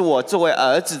是，这是我作为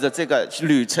儿子的这个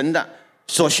旅程的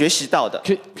所学习到的，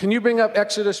 Can you bring up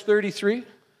Exodus 33?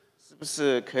 是不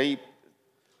是可以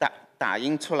打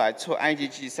印出来？出埃及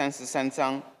记33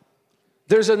章，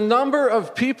 There's a number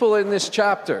of people in this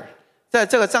chapter. 在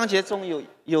这个章节中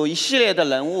有一系列的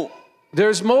人物，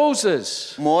 There's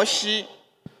Moses. 摩西，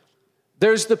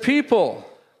 There's the people,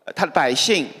 他的百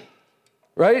姓，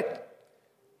 right?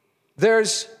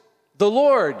 There's the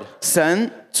Lord.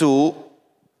 神主。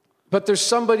 But there's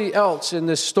somebody else in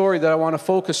this story that I want to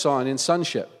focus on in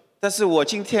sonship. 但是我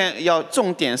今天要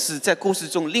重点是在故事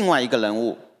中另外一个人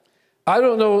物。 I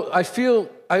don't know, I feel,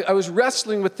 I was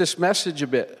wrestling with this message a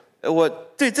bit. 我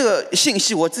对这个信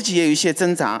息我自己也有一些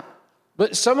挣扎。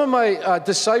 But some of my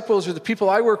disciples or the people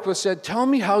I work with said, tell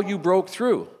me how you broke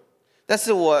through. 但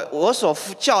是我所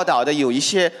教导的有一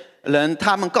些人，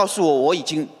他们告诉我已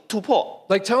经突破，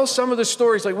 Like tell some of the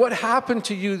stories, like what happened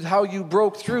to you, how you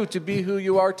broke through to be who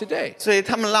you are today. 所以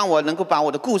他们让我能够把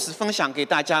我的故事分享给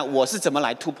大家，我是怎么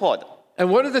来突破的。 And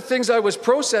one of the things I was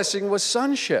processing was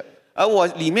sonship. 而我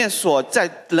里面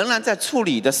仍然在处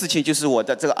理的事情，就是我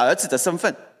的这个儿子的身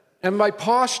份， And my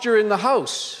posture in the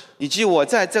house. 以及我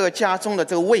在这个家中的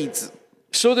这个位置。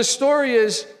 So the story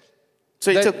is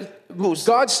所以这 that 故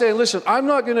事， God's saying, listen, I'm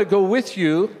not going to go with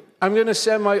you. I'm going to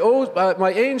send my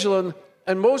angel.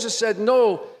 And Moses said,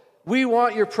 no, we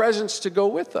want your presence to go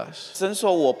with us. 神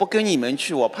说我不跟你们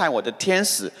去，我派我的天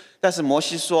使。但是摩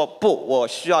西说不，我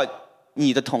需要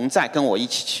你的同在，跟我一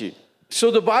起去。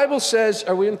 So the Bible says,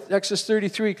 are we in Exodus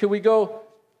 33? Could we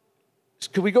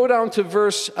go down to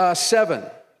verse 7?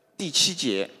 第7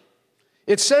节，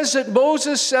 It says that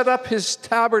Moses set up his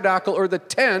tabernacle or the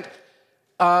tent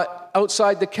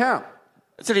outside the camp.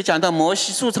 这里讲到摩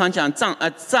西素常讲帐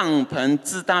篷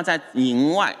支搭在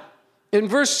营外。 In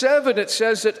verse 7, it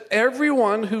says that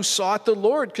everyone who sought the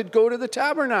Lord could go to the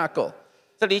tabernacle.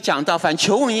 这里讲到，凡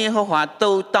求问耶和华，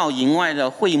都到营外的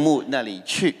会幕那里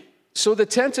去。 So the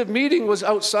tent of meeting was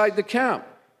outside the camp.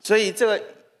 所以这个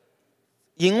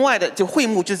营外的就会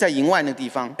幕就在营外那个地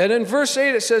方。 And in verse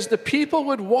 8, it says the people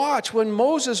would watch when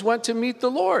Moses went to meet the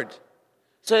Lord.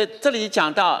 所以这里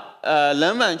讲到，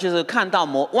人们就是看到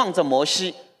望着摩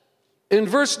西。 In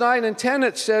verse 9 and 10,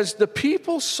 it says the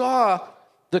people saw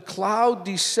the cloud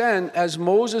descend as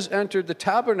Moses entered the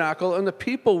tabernacle, and the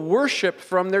people worshiped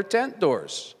from their tent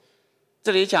doors.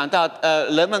 这里讲到，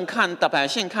人们百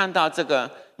姓看到这个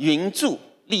云柱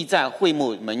立在会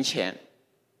幕门前。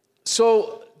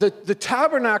 So the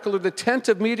tabernacle or the tent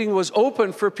of meeting was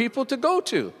open for people to go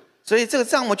to. 所以这个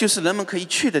帐幕就是人们可以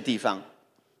去的地方。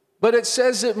 But it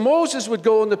says that Moses would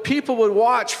go and the people would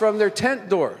watch from their tent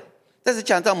door. 但是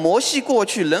讲到摩西过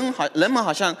去，人们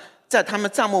好像在他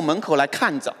们帐幕门口来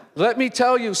看着。 Let me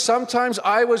tell you, sometimes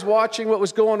I was watching what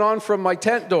was going on from my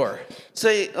tent door.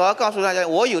 所以我要告诉大家，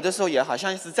我有的时候也好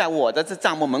像是在我的这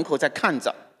帐幕门口在看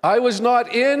着。 I was not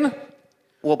in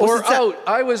我不是 or 在， out.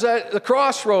 I was at the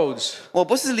crossroads, 我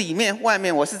不是里面外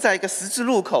面，我是在一个十字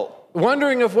路口，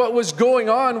 wondering if what was going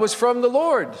on was from the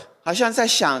Lord. 好像在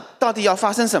想到底要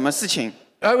发生什么事情。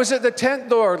 I was at the tent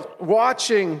door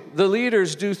watching the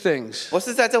leaders do things. 我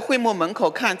是在这会幕门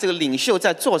口看这个领袖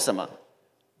在做什么。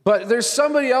 But there's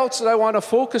somebody else that I want to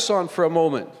focus on for a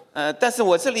moment. 但是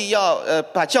我这里要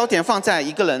把焦点放在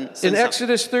一个人 In 身上，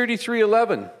 Exodus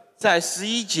 33:11. 在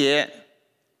11节，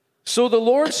 So the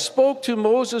Lord spoke to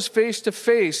Moses face to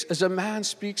face as a man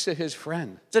speaks to his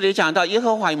friend. 这里讲到耶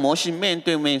和华与摩西面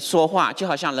对面说话，就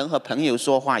好像人和朋友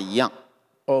说话一样。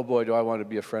 Oh boy, do I want to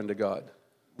be a friend of God.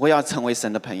 我要成为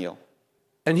神的朋友。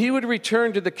 And he would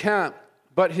return to the camp,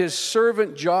 but his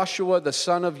servant Joshua, the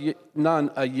son of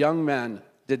Nun, a young man,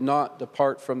 did not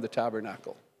depart from the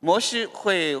tabernacle. 摩西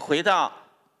会回到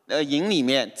营里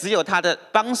面，只有他的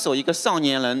帮手一个少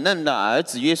年人嫩的儿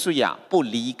子约书亚不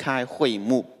离开会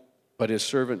幕。 But his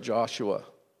servant Joshua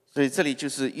所以这里就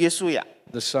是约书亚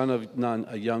The son of Nun,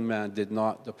 a young man, did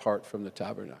not depart from the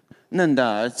tabernacle. 嫩的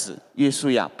儿子约书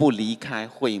亚不离开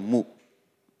会幕。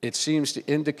 It seems to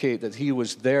indicate that he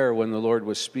was there when the Lord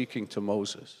was speaking to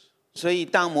Moses. 所以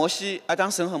当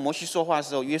神和摩西说话的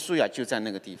时候，约书亚就在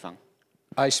那个地方。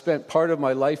 I spent part of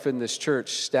my life in this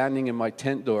church standing in my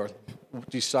tent door,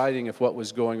 deciding if what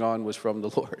was going on was from the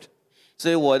Lord. 所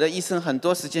以我的一生很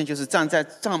多时间就是站在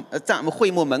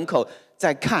会幕门口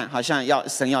在看，好像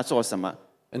神要做什么。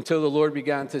 Until the Lord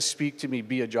began to speak to me,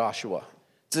 be a Joshua.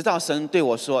 直到神对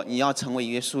我说：“你要成为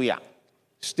约书亚，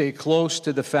 Stay close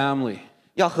to the family.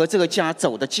 要和这个家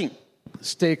走得近，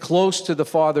 Stay close to the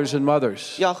fathers and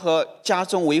mothers. 要和家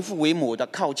中为父为母的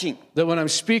靠近， That when I'm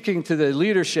speaking to the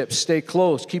leadership, stay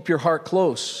close. Keep your heart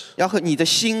close. 要和你的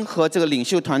心和这个领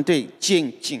袖团队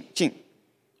近。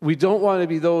 We don't want to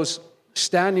be those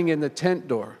standing in the tent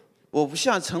door. 我不希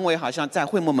望成为好像在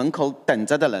会幕门口等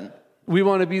着的人， We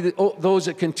want to be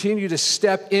those that continue to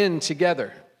step in together,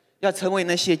 要成为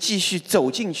那些继续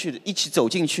走进去的、一起走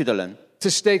进去的人， to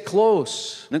stay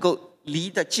close. 能够离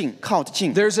得近、靠得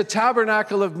近。 There's a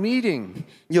tabernacle of meeting,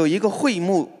 有一个会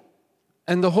幕，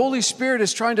 and the Holy Spirit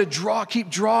is trying to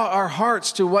draw our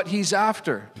hearts to what He's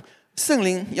after. 圣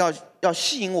灵要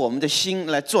吸引我们的心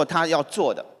来做他要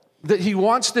做的。 That He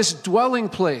wants this dwelling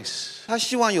place, 他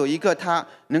希望有一个他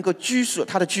能够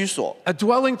他的居所， a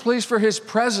dwelling place for His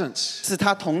presence. 是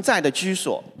他同在的居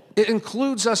所， It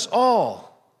includes us all.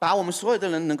 把我们所有的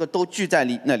人能够都聚在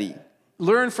那里。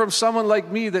 Learn from someone like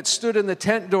me that stood in the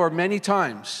tent door many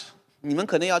times. 你们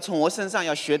可能要从我身上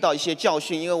要学到一些教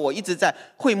训，因为我一直在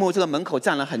会幕这个门口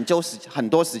站了很多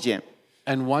时间，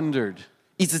 And wondered,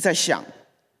 一直在想，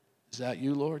 is that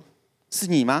you, Lord? 是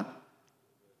你吗？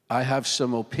 I have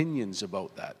some opinions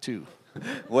about that too.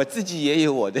 我自己也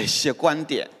有我的一些观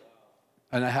点，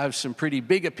 And I have some pretty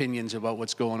big opinions about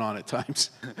what's going on at times.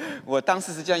 我当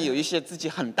时实际上有一些自己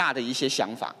很大的一些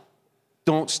想法，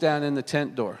 Don't stand in the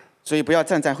tent door. 所以不要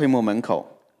站在会幕门口，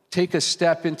 Take a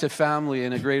step into family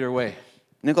in a greater way.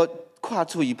 能够跨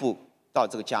出一步到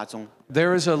这个家中。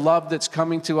 There is a love that's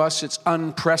coming to us. It's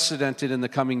unprecedented in the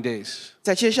coming days.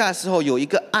 在接下来的时候，有一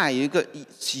个爱，有一个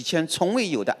以前从未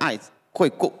有的爱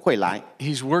会来。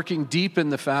 He's working deep in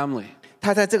the family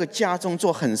他在这个家中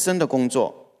做很深的工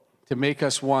作， to make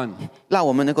us one 让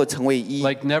我们能够成为一，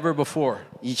 like never before.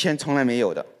 以前从来没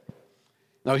有的。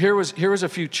 Now, here was a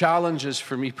few challenges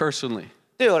for me personally.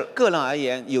 对我个人而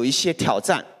言，有一些挑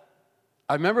战。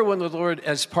 I remember when the Lord,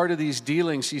 as part of these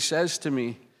dealings, He says to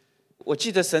me, 我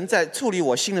记得神在处理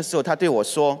我心的时候，他对我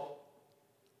说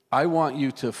I want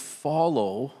you to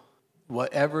follow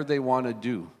whatever they want to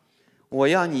do.：“ 我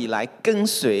要你来跟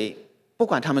随，不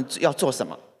管他们要做什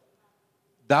么。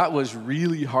 That was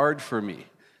really hard for me. ”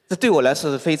这对我来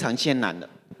说是非常艰难的。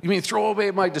 You mean throw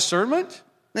away my discernment?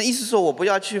 那意思说我不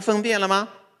要去分辨了吗？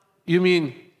 You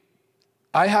mean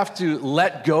I have to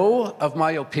let go of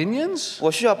my opinions?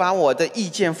 我需要把我的意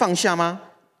见放下吗？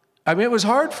 I mean, it was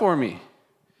hard for me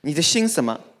你的心什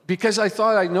么？ because I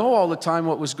thought I know all the time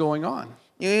what was going on.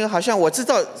 因为好像我知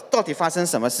道到底发生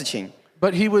什么事情，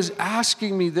 But He was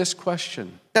asking me this question: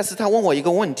 但是他问我一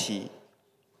个问题：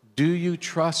 Do you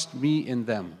trust me in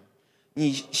them?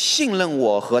 你信任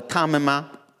我和他们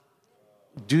吗？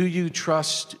 Do you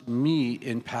trust me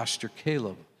in Pastor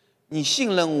Caleb? 你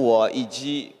信任我以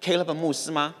及 Caleb 牧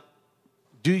师吗？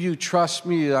 Do you trust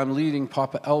me that I'm leading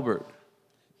Papa Albert?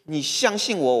 你相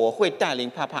信我，我会带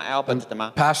领 Papa Albert 的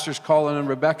吗 Pastors Colin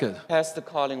and Rebecca? ？Pastor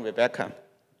Colin Rebecca，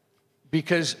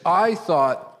 Because I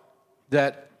thought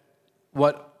that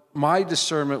what my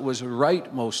discernment was right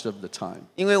most of the time.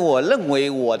 因为我认为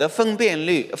我的分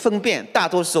辨大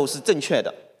多时候是正确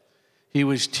的。 He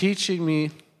was teaching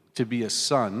me to be a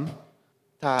son,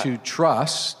 他 to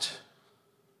trust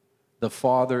the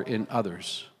Father in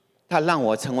others. 他让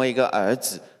我成为一个儿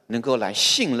子，能够来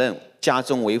信任家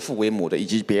中为父为母的以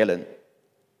及别人。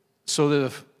 So that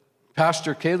if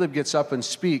Pastor Caleb gets up and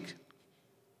speak,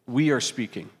 we are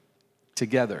speaking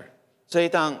together. 所以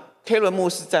当 Caleb 牧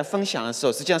师在分享的时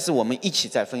候，实际上是我们一起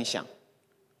在分享。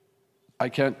 I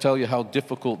can't tell you how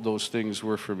difficult those things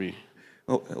were for me.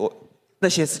 那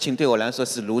些事情对我来说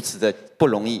是如此的不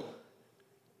容易。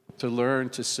 To learn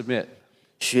to submit,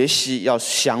 学习要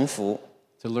降服，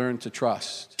 to learn to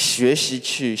trust, 学习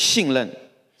去信任，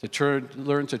 to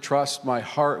learn to trust my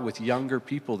heart with younger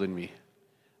people than me.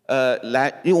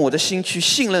 来用我的心去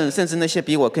信任，甚至那些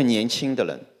比我更年轻的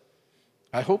人。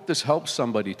 I hope this helps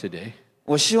somebody today,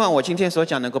 我希望我今天所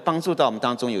讲能够帮助到我们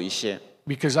当中有一些，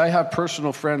 because I have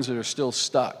personal friends that are still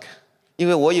stuck. 因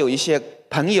为我有一些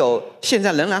朋友现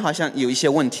在仍然好像有一些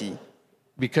问题，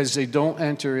 because they don't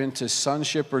enter into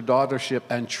sonship or daughtership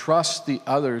and trust the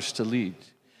others to lead.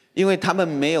 因为他们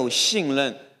没有信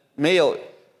任，没有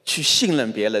去信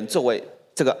任别人作为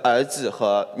这个儿子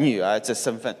和女儿这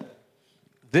身份。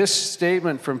This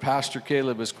statement from Pastor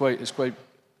Caleb is quite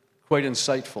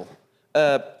insightful.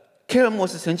 凯尔牧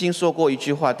师曾经说过一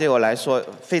句话，对我来说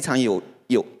非常有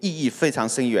意义，非常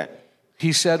深远。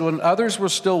He said, when others were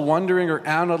still wondering or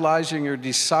analyzing or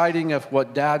deciding if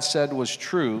what Dad said was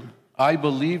true, I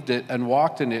believed it and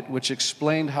walked in it, which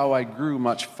explained how I grew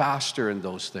much faster in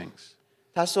those things.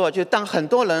 他说，就当很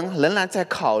多人仍然在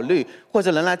考虑，或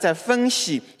者仍然在分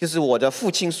析，就是我的父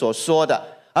亲所说的，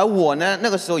而我呢，那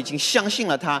个时候已经相信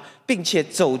了他，并且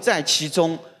走在其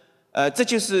中。这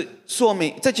就是说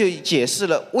明，这就解释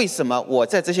了为什么我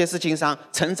在这些事情上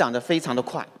成长得非常的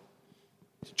快。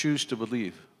Choose to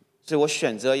believe. 所以我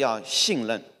选择要信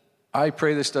任。I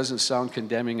pray this doesn't sound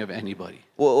condemning of anybody.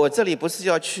 我这里不是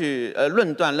要去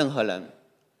论断任何人。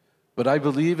But I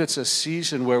believe it's a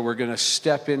season where we're going to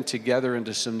step in together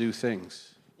into some new things.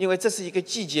 因为这是一个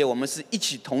季节，我们是一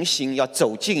起同行，要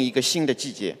走进一个新的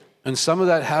季节。And some of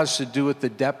that has to do with the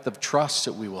depth of trust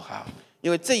that we will have. 因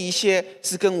为这一些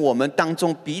是跟我们当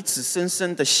中彼此深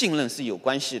深的信任是有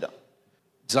关系的。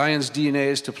Zion's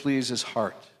DNA is to please his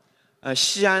heart.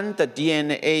 西安的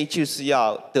DNA 就是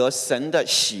要得神的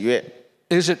喜悦。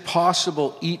Is it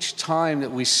possible each time that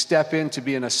we step into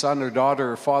being a son or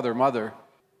daughter or father or mother,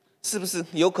 是不是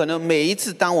有可能每一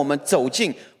次当我们走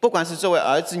进，不管是作为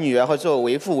儿子女儿或作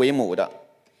为为父为母的，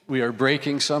 we are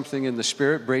breaking something in the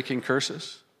spirit, breaking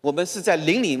curses? 我们是在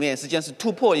灵里面实际上是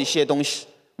突破一些东西。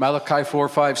Malachi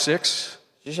 4:5-6,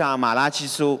 就像马拉基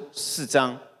书4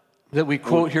章， that we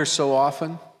quote here so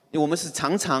often, 我们是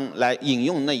常常来引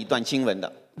用那一段经文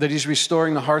的。that he's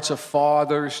restoring the hearts of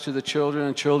fathers to the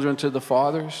children and children to the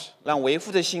fathers. 让为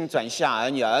父的心转向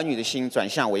儿女，儿女的心转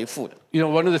向为父的。You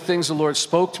know, one of the things the Lord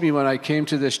spoke to me when I came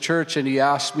to this church and he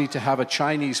asked me to have a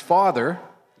Chinese father,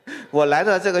 我来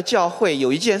到这个教会，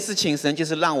有一件事情，神就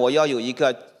是让我要有一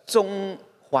个中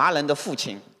华人的父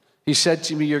亲。he said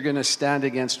to me, you're going to stand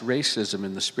against racism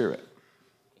in the spirit.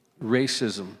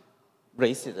 Racism.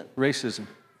 racism，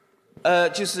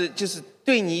就是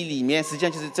对你里面实际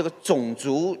上就是这个种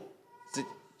族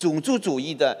主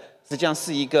义的，实际上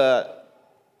是一个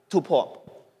突破。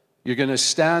You're going to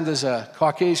stand as a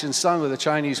Caucasian son with a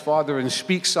Chinese father and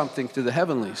speak something to the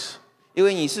heavenlies. 因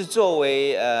为你是作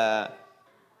为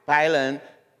白人，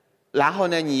然后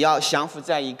呢，你要降服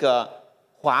在一个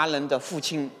华人的父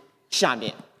亲下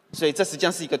面，所以这实际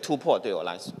上是一个突破，对我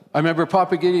来说。I remember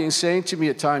Papa Gideon saying to me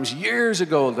at times years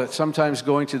ago that sometimes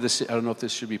going to the I don't know if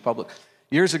this should be public.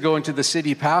 Years ago into the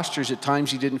city pastors, at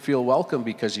times he didn't feel welcome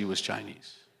because he was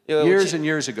Chinese. Years and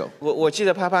years ago. 我记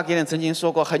得帕帕给人曾经说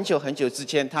过，很久很久之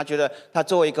前，他觉得他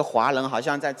作为一个华人，好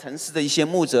像在城市的一些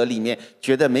牧者里面，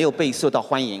觉得没有被受到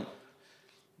欢迎。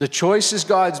The choices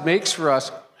God makes for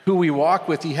us, who we walk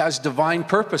with, He has divine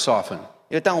purpose often.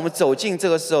 因为当我们走进这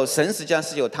个时候，神实际上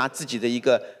是有他自己的一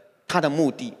个他的目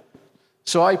的。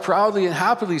So I proudly and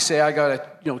happily say I got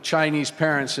Chinese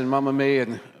parents and Mama May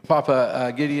and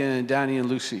Papa Gideon and Danny and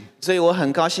Lucy. 所以我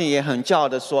很高兴，也很骄傲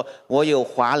的说，我有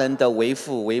华人的为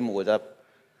父为母的。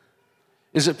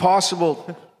Is it possible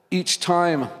each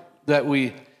time that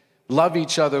we love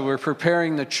each other, we're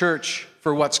preparing the church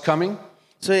for what's coming?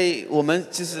 所以我们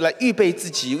就是来预备自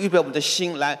己，预备我们的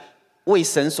心，来为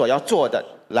神所要做的，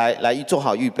来做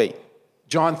好预备。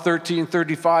John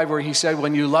 13:35, where he said,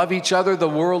 when you love each other, the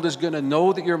world is going to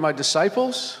know that you're my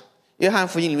disciples. 约翰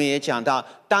福音里面也讲到，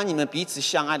当你们彼此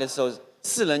相爱的时候，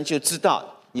世人就知道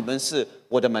你们是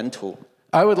我的门徒。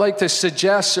I would like to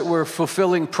suggest that we're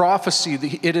fulfilling prophecy,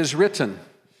 that it is written.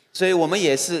 所以我们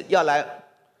也是要来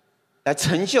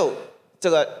成就这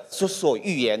个所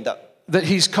预言的。That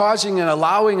he's causing and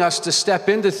allowing us to step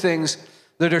into things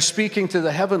that are speaking to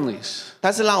the heavenlies.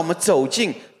 他是让我们走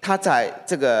进他在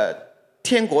这个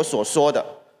天国所说的。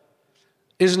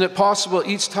Isn't it possible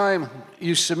each time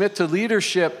you submit to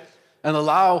leadership and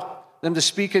allow them to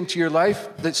speak into your life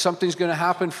that something's going to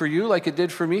happen for you like it did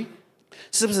for me?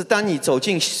 是不是当你走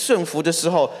进顺服的时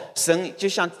候，神就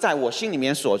像在我心里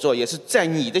面所做，也是在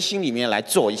你的心里面来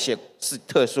做一些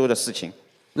特殊的事情。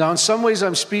Now, in some ways,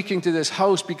 I'm speaking to this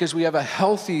house because we have a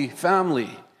healthy family.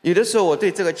 有的时候我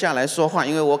对这个家来说话，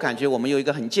因为我感觉我们有一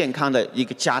个很健康的一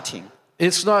个家庭。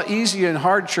It's not easy in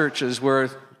hard churches where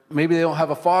maybe they don't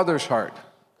have a father's heart.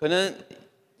 可能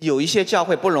有一些教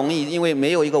会不容易，因为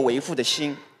没有一个为父的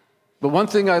心。But one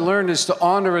thing I learned is to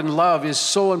honor and love is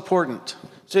so important.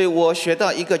 所以我学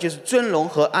到一个就是尊荣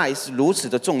和爱是如此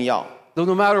的重要。Though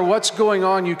no matter what's going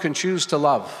on, you can choose to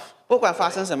love. 不管发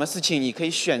生什么事情，你可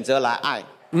以选择来爱。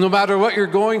No matter what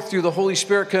you're going through, the Holy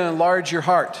Spirit can enlarge your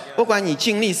heart. 不管你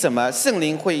经历什么，圣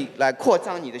灵会来扩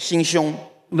张你的心胸。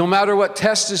No matter what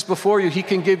test is before you, He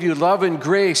can give you love and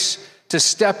grace to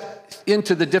step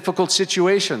into the difficult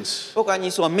situations. 不管你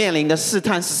所面临的试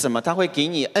探是什么，他会给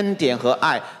你恩典和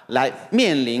爱来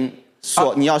面临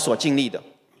你要所经历的。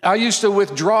I used to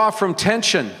withdraw from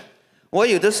tension. 我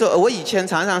有的时候，我以前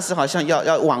常常是好像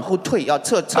要往后退，要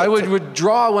撤。I would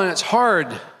withdraw when it's hard.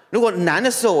 如果难的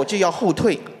时候，我就要后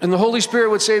退。And the Holy Spirit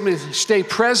would say to me, stay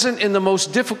present in the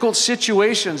most difficult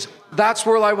situations. That's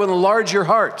where I will enlarge your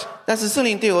heart. 但是圣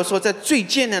灵对我说，在最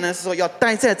艰难的时候要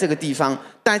待在这个地方，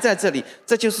待在这里，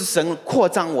这就是神扩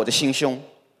张我的心胸。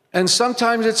And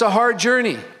sometimes it's a hard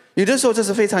journey. 有的时候这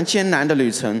是非常艰难的旅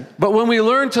程。But when we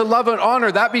learn to love and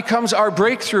honor, that becomes our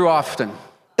breakthrough often.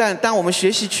 但当我们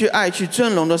学习去爱、去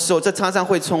尊荣的时候，这常常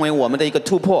会成为我们的一个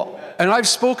突破。And I've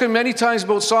spoken many times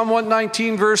about Psalm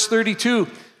 119, verse 32,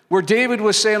 where David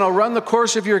was saying, I'll run the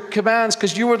course of your commands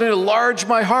because you will enlarge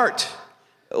my heart.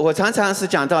 我常常是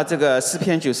讲到这个诗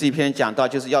篇91篇，讲到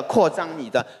就是要扩张你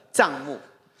的帐幕。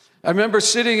I remember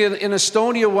sitting in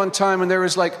Estonia one time, and there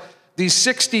was like these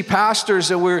 60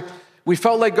 pastors, and we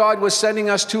felt like God was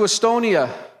sending us to Estonia.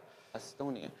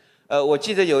 我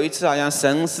记得有一次好像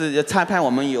神是差派我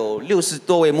们有60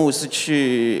多位牧师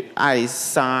去爱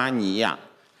沙尼亚。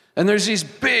And there's these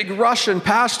big Russian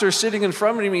pastors sitting in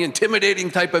front of me,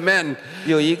 intimidating type of men.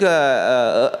 有一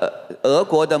个俄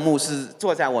国的牧师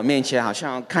坐在我面前，好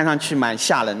像看上去蛮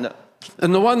吓人的。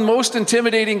And the one most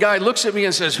intimidating guy looks at me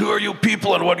and says, "Who are you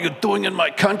people and what are you doing in my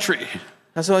country?"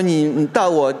 他说：“你到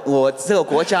我这个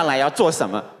国家来要做什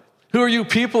么？ Who are you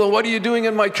people and what are you doing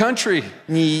in my country?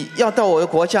 你要到我的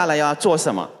国家来要做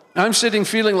什么？” I'm sitting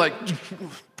feeling like,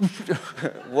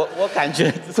 我感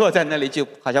觉坐在那里就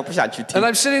好像不想去 and 听。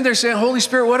 I'm sitting there saying, Holy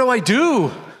Spirit, what do I do?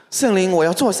 圣灵，我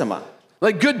要做什么？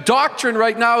 Like good doctrine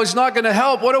right now is not going to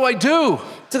help. What do I do?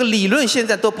 这个理论现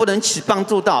在都不能起帮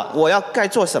助到，我要该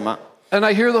做什么？ And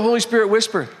I hear the Holy Spirit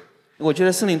whisper, 我觉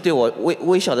得圣灵对我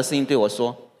微小的声音对我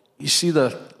说 you see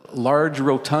the large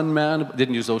rotund man?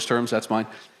 Didn't use those terms, that's mine.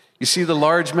 You see the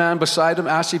large man beside him?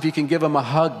 Ask if you can give him a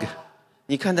hug.：“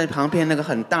 你看在旁边那个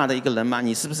很大的一个人吗？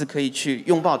你是不是可以去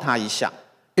拥抱他一下？”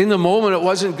 In the moment, it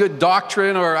wasn't good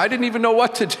doctrine, or I didn't even know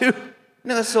what to do.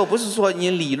 那个时候不是说你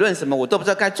理论什么，我都不知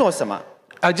道该做什么。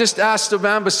 I just asked the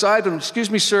man beside him, excuse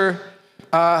me, sir,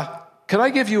 can I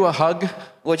give you a hug?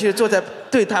 我就坐在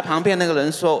对他旁边那个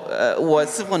人说：“我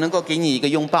是否能够给你一个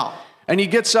拥抱 And he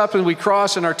gets up and we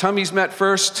cross and our tummies met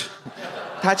first.？”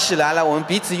 他起来了，我们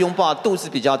彼此拥抱，肚子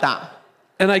比较大。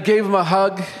 And I gave him a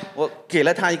hug, 我给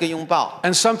了他一个拥抱，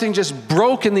 and something just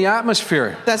broke in the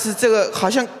atmosphere. 但是这个好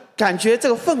像感觉这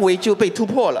个氛围就被突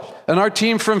破了。 And our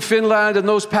team from Finland and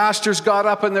those pastors got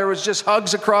up and there was just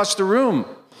hugs across the room.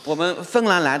 我们芬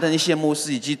兰来的那些牧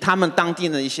师以及他们当地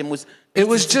的一些牧师， It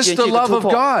was 彼此之 just 间 the 就有一个 love 突 of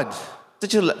破。 God. 这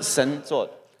就是神做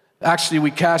的。 Actually, we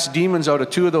cast demons out of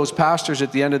 2 of those pastors at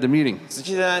the end of the meeting. 实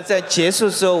际上在结束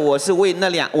的时候，我是为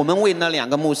我们为那2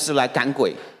个牧师来赶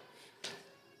鬼。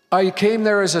 I came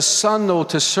there as a son, though,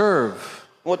 to serve.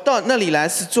 我到那里来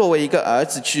是作为一个儿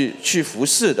子去服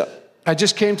侍的。 I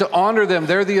just came to honor them.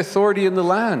 They're the authority in the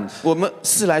land. 我们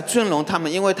是来尊荣他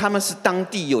们，因为他们是当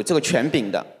地有这个权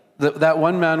柄的。 That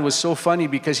one man was so funny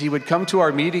because he would come to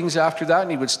our meetings after that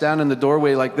and he would stand in the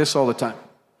doorway like this all the time.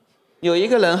 有一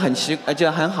个人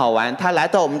就很好玩，他来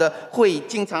到我们的会议，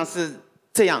经常是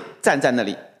这样站在那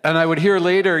里。 And I would hear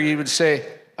later he would say,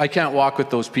 I can't walk with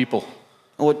those people.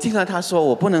 我听到他说，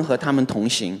我不能和他们同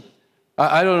行。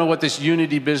 I don't know what this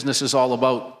unity business is all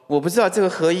about. 我不知道这个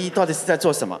合一到底是在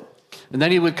做什么。 And then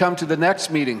he would come to the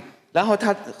next meeting. 然后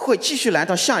他会继续来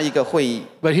到下一个会议，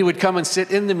 But he would come and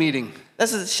sit in the meeting. 但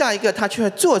是下一个他却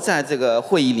坐在这个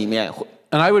会议里面。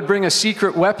 And I would bring a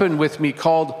secret weapon with me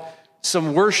called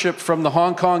some worship from the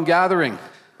Hong Kong gathering.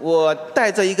 我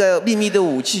带着一个秘密的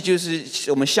武器，就是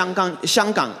我们香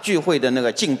港聚会的那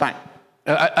个敬拜，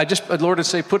 The Lord would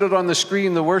say, put it on the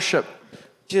screen, the worship.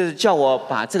 就是叫我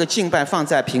把这个敬拜放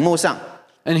在屏幕上，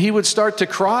 And he would start to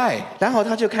cry, 然后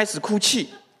他就开始哭泣，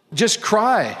 just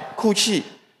cry. 哭泣。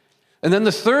 And then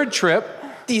the third trip,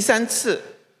 第3次，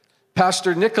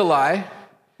 Pastor Nikolai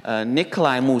尼克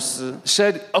莱牧师，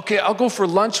 said, okay, I'll go for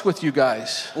lunch with you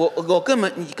guys. 我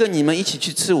跟你们一起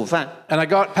去吃午饭， And I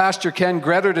got Pastor Ken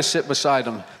Gretter to sit beside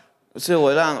him. 所以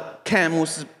我让看牧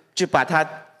师就把他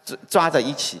抓在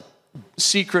一起，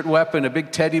 Secret weapon, a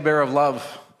big teddy bear of love.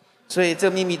 所以这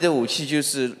秘密的武器就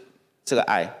是这个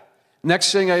爱。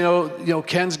 Next thing I know,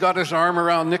 Ken's got his arm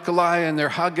around Nikolai and they're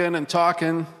hugging and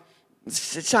talking.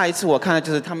 下一次我看到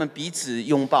就是他们彼此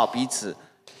拥抱，彼此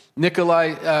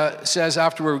Nikolai says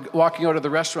after we're walking out of the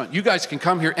restaurant, you guys can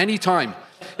come here anytime.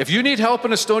 If you need help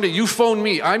in Estonia, you phone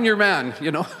me. I'm your man,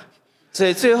 you know. 所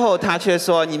以最后他却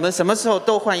说：“你们什么时候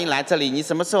都欢迎来这里，你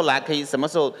什么时候来可以什么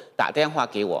时候打电话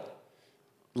给我。”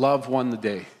 Love won the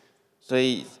day. 所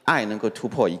以爱能够突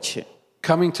破一切。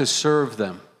 Coming to serve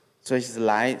them. 所以是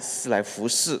来服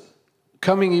侍。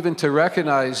 Coming even to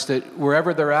recognize that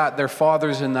wherever they're at, their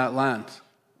father's in that land.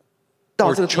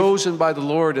 到 Or 这个地方 chosen by the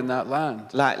Lord in that land.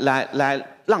 来，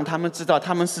让他们知道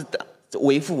他们是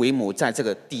为父为母在这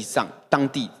个地上当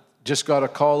地。 Just got a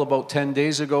call about 10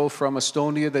 days ago from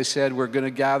Estonia. They said, we're going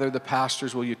to gather the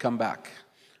pastors. Will you come back?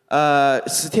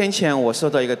 10天前我收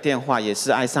到一个电话，也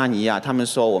是爱沙尼亚，他们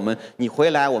说你回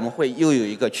来，我们会又有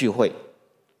一个聚会。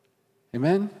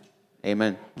 Amen?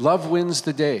 Amen。 Love wins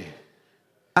the day.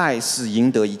 爱是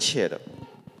赢得一切的，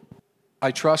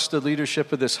 I trust the leadership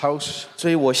of this house.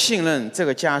 所以我信任这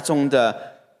个家中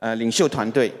的领袖团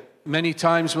队。 Many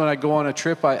times when I go on a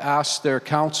trip, I ask their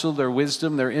counsel, their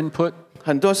wisdom, their input.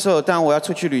 很多时候，当我要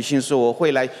出去旅行的时候，我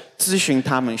会来咨询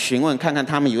他们，询问看看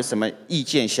他们有什么意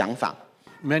见想法。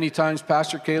 Many times,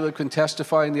 Pastor Caleb can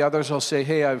testify, and the others will say,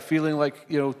 "Hey, I'm feeling like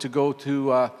to go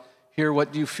to hear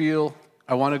what you feel.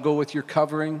 I want to go with your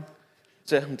covering."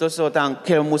 所以很多时候，当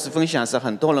K 牧师分享时，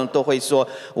很多人都会说：“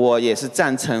我也是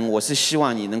赞成，我是希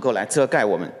望你能够来遮盖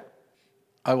我们。”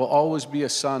 I will always be a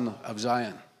son of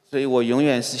Zion. 所以我永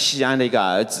远是西安的一个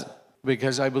儿子，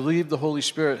 Because I believe the Holy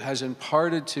Spirit has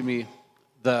imparted to me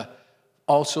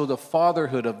also the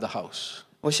fatherhood of the house.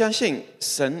 我相信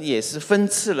神也是分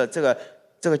赐了这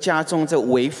个家中这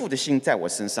为父的心在我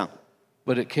身上。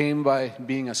 But it came by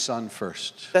being a son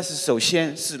first. 但是首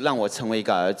先是让我成为一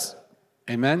个儿子。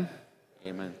 Amen?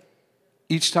 Amen。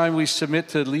 Each time we submit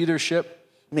to leadership,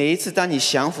 每一次当你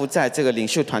降服在这个领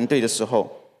袖团队的时候，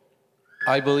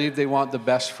 I believe they want the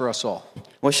best for us all.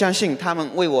 我相信他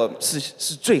们为我是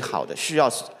最好的，需要。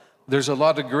 There's a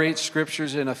lot of great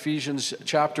scriptures in Ephesians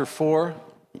chapter 4.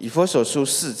 以弗所书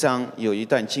4章有一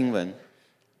段经文，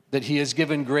 That he has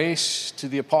given grace to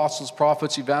the apostles,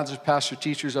 prophets, evangelists, pastors,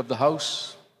 teachers of the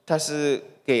house. 他是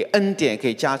给恩典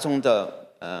给家中的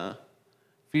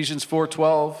Ephesians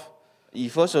 4:12. 以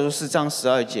弗所书4章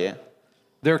12节。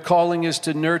 Their calling is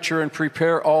to nurture and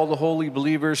prepare all the holy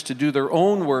believers to do their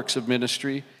own works of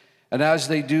ministry. And as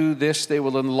they do this, they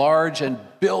will enlarge and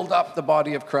build up the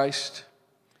body of Christ.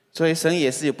 所以神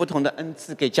也是有不同的恩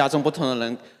赐给家中不同的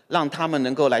人，让他们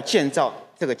能够来建造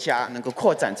这个家，能够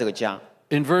扩展这个家。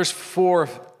 In verse 14,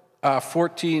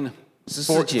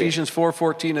 14节。 Ephesians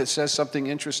 4:14, it says something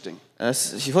interesting.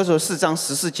 以弗所4章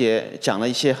14节讲了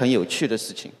一些很有趣的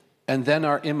事情。 And then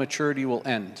our immaturity will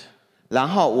end. 然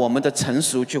后我们的成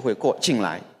熟就会进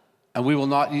来， And we will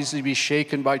not easily be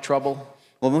shaken by trouble.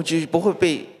 我们就不会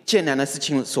被艰难的事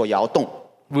情所摇动。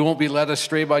 We won't be led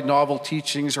astray by novel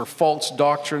teachings or false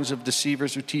doctrines of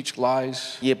deceivers who teach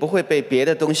lies. 也不会被别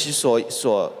的东西所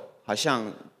好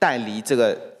像带离这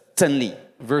个真理。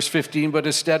 Verse 15, but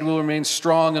instead we'll remain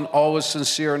strong and always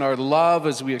sincere in our love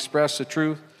as we express the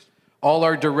truth. All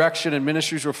our direction and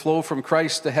ministries will flow from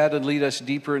Christ the head and lead us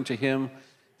deeper into him,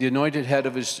 the anointed head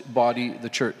of his body, the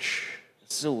church.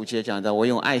 15节讲到，我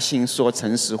用爱心说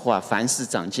诚实话，凡事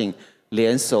长进，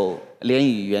联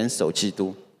与元首基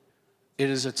督。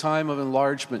 It is a time of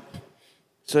enlargement.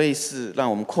 所以是让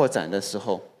我们扩展的时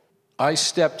候。 I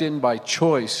stepped in by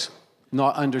choice,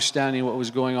 not understanding what was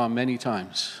going on many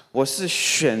times. 我是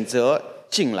选择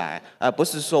进来，而不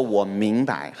是说我明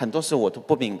白，很多时候我都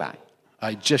不明白，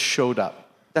 I just showed up.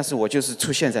 但是我就是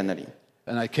出现在那里。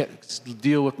 And I kept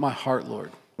deal with my heart, Lord.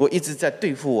 我一直在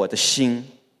对付我的心，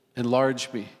 Enlarge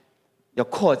me. 要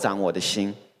扩展我的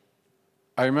心。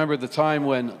 I remember the time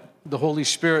when the Holy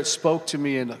Spirit spoke to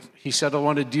me and he said, I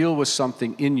want to deal with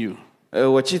something in you.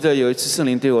 我记得有一次圣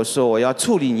灵对我说，我要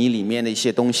处理你里面的一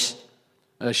些东西。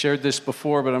 I shared this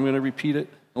before, but I'm going to repeat it.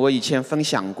 我以前分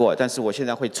享过，但是我现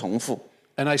在会重复。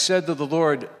 And I said to the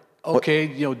Lord, okay,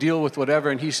 deal with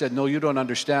whatever. And he said, no, you don't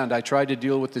understand. I tried to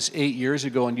deal with this 8 years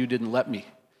ago and you didn't let me.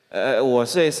 我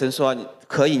对神说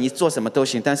可以，你做什么都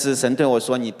行，但是神对我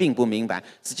说你并不明白。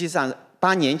实际上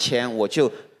8年前我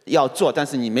就要做，但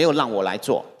是你没有让我来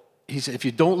做。 He said, if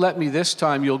you don't let me this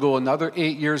time, you'll go another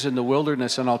 8 years in the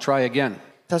wilderness and I'll try again.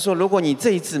 他说，如果你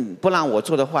这一次不让我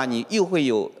做的话，你又会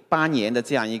有8年的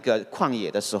这样一个旷野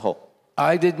的时候。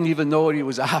 I didn't even know what he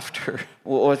was after.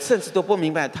 我甚至都不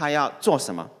明白他要做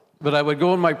什么， But I would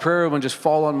go in my prayer room and just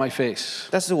fall on my face.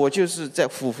 但是我就是在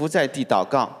俯伏在地祷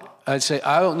告。 I'd say,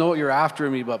 I don't know what you're after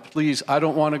me, but please, I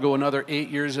don't want to go another 8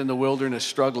 years in the wilderness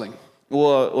struggling.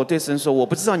 我对神说，我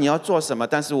不知道你要做什么，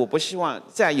但是我不希望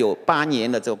再有8年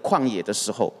的这个旷野的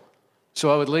时候。So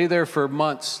I would lay there for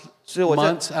months, 所以我在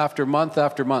months after month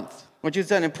after month. 我就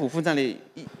在那匍匐那里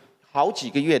好几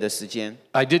个月的时间。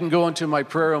I didn't go into my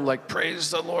prayer room like, praise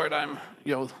the Lord,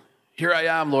 here I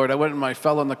am, Lord. I went and I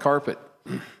fell on the carpet.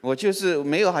 我就是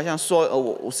没有好像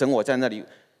说神我在那里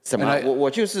什么，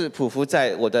我就是匍匐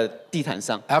在我的地毯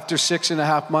上。After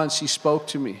 6.5 months, he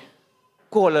spoke to me.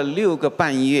 过了6个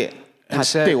半月，他 And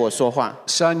said, 对我说话，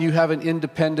 Son, you have an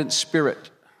independent spirit,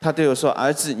 他对我说：“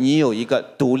儿子，你有一个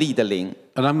独立的灵，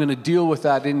 and I'm going to deal with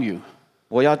that in you.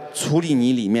 我要处理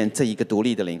你里面这一个独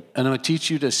立的灵， And I'm going to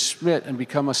teach you to submit and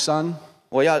become a son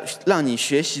我要让你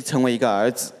学习成为一个儿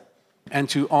子， and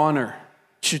to honor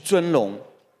去尊荣，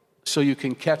 so you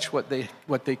can catch what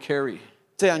they carry.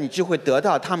 这样你就会得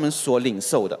到他们所领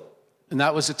受的。” And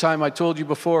that was the time I told you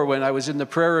before when I was in the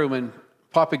prayer room and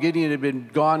Papa Gideon had been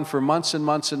gone for months and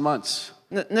months and months.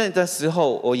 那的时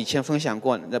候，我以前分享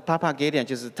过，那 Papa Gideon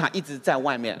就是他一直在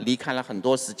外面，离开了很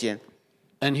多时间。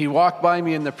And he walked by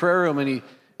me in the prayer room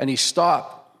and he stopped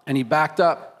and he backed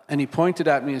up and he pointed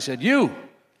at me and said,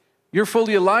 You're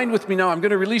fully aligned with me now. I'm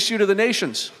going to release you to the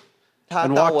nations. 他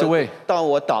And 到 walked 我 away. 到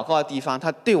我祷告的地方，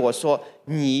他对我说：“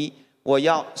我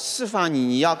要释放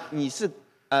你，你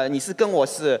是跟我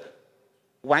是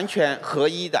完全合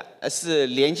一的，是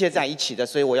连接在一起的，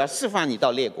所以我要释放你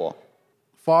到列国。”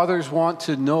 Fathers want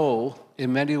to know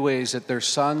in many ways that their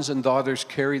sons and daughters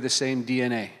carry the same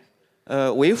DNA.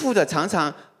 为父的常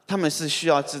常他们是需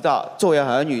要知道，作为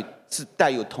儿女是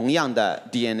带有同样的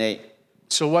DNA。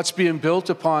 So what's being built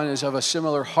upon is of a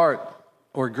similar heart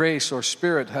or grace or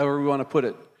spirit, however we want to put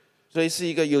it. 所以是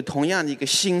一个有同样的一个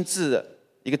心智的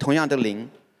一个同样的灵。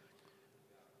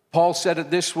 Paul said it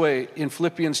this way in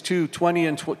Philippians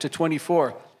 2:20 to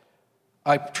 24.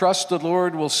 I trust the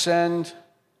Lord will send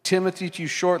Timothy to you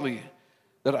shortly,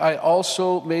 that I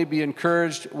also may be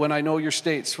encouraged when I know your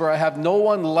states. For I have no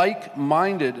one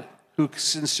like-minded who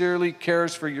sincerely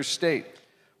cares for your state.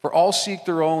 For all seek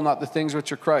their own, not the things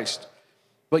which are Christ.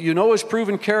 But you know his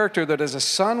proven character, that as a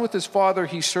son with his father,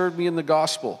 he served me in the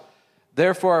gospel.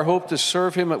 Therefore, I hope to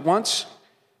serve him at once,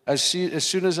 as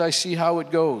soon as I see how it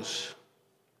goes.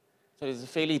 这里是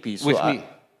腓立比书 With me.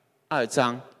 2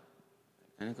章，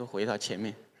能够回到前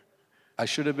面。 I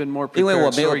should have been more 因为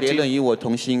我 prepared. 没有 Sorry, 别人 team. 与我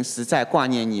同心，实在挂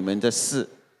念你们的事。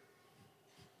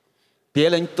别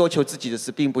人多求自己的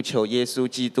事，并不求耶稣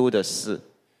基督的事。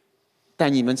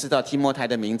但你们知道提摩太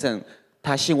的名证，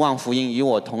他信望福音，与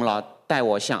我同劳，待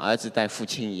我像儿子待父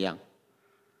亲一样。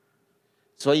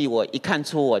所以我一看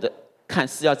出我的看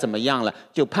是要怎么样了，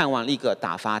就盼望立刻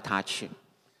打发他去。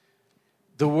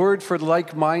 The word for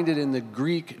like-minded in the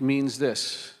Greek means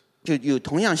this. 就有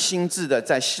同样心智的，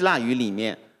在希腊语里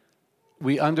面，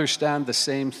 We understand the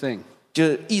same thing.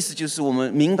 就意思就是我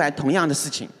们明白同样的事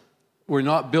情。 We're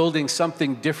not building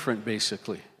something different,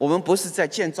 basically. 我们不是在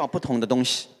建造不同的东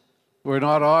西， We're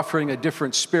not offering a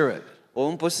different spirit. 我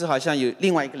们不是好像有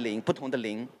另外一个灵，不同的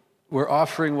灵， We're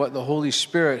offering what the Holy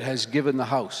Spirit has given the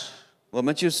house. 我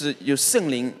们就是有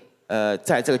圣灵，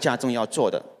在这个家中要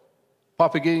做的。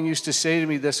 Papa Gideon used to say to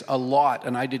me this a lot,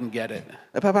 and I didn't get it.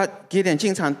 爸爸给点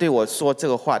经常对我说这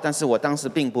个话，但是我当时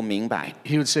并不明白。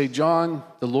 He would say, John,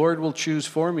 the Lord will choose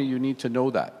for me. You need to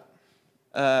know that.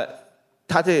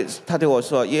 他对我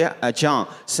说，John，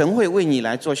 神会为你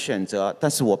来做选择，但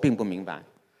是我并不明白。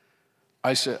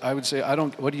I would say,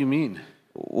 what do you mean?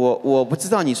 我不知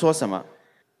道你说什么。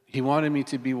 He wanted me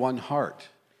to be one heart.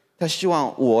 他希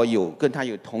望我跟他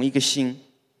有同一个心。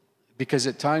 Because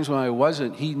at times when I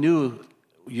wasn't, he knew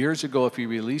years ago if he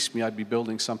released me, I'd be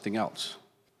building something else.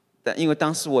 但因为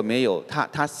当时我没有，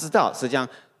他知道，实际上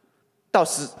到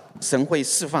时神会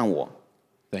释放我，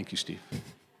 Thank you, Steve.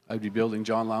 I'd be building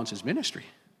John Lounge's ministry.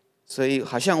 所以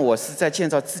好像我是在建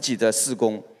造自己的事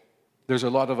工。 There's a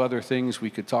lot of other things we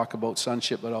could talk about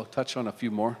sonship, but I'll touch on a few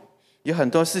more. 有很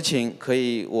多事情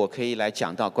我可以来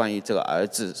讲到关于这个儿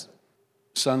子。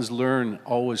 Sons learn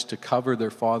always to cover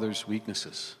their father's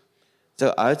weaknesses. 这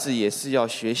个儿子也是要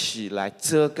学习来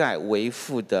遮盖为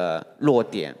父的弱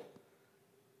点。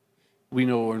 We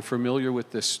know and familiar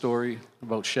with this story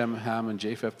about Shem, Ham, and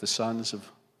Japheth, the sons of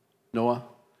Noah.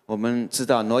 我们知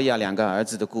道挪亚2个儿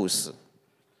子的故事。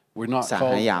 We're not 闪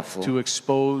和雅 called 弗。 to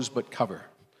expose but cover.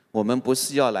 我们不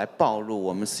是要来暴露，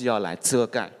我们是要来遮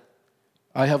盖。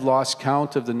 I have lost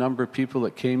count of the number of people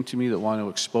that came to me that want to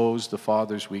expose the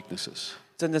father's weaknesses.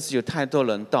 真的是有太多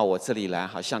人到我这里来，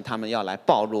好像他们要来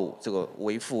暴露这个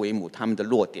为父为母他们的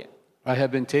弱点。 I have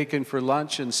been taken for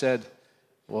lunch and said,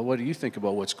 well, what do you think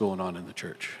about what's going on in the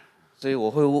church? 所以我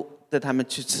会带他们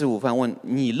去吃午饭，问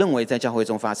你认为在教会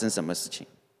中发生什么事情？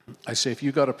 I say, if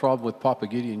you got a problem with Papa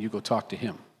Gideon, you go talk to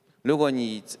him. 如果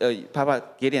你爸爸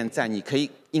给点赞，你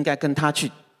应该跟他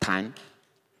去谈，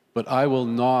 but I will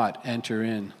not enter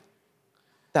in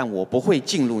但我不会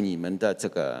进入你们的这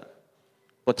个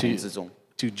不同之中，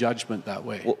 to judgment that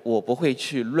way. 我不会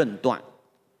去论断。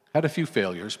 Had a few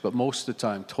failures, but most of the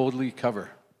time, totally cover.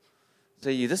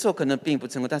 所以有的时候可能并不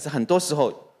成功，但是很多时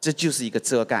候这就是一个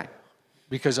遮盖，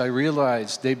 Because I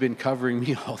realized they've been covering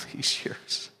me all these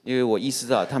years. 因为我意识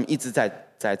到他们一直在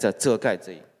这遮盖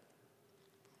这里，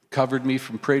 Covered me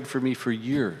prayed for me for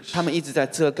years. 他们一直在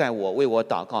遮盖我，为我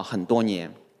祷告很多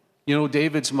年。 You know,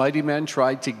 David's mighty men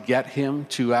tried to get him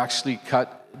to actually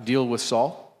deal with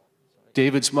Saul.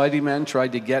 David's mighty men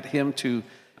tried to get him to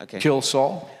Okay. kill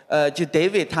Saul. 就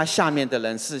David 他下面的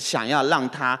人是想要让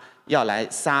他要来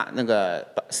杀那个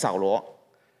扫罗，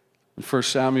 In 1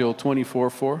 Samuel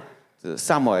 24:4, 是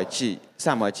撒母耳记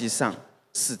上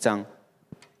4章，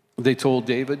 they told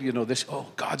David, you know,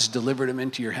 God's delivered him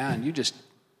into your hand. You just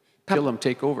kill him,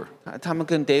 take over. 他们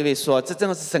跟 David 说，这真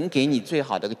的是神给你最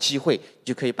好的一个机会，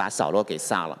就可以把扫罗给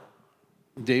杀了。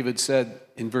 David said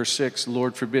in verse 6,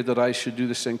 Lord forbid that I should do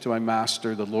this thing to my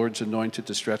master, the Lord's anointed,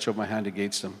 to stretch out my hand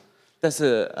against him. 但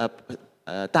是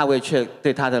大卫却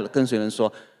对他的跟随人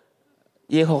说，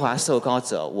耶和华受膏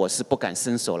者，我是不敢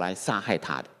伸手来杀害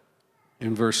他的。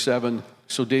 In verse 7,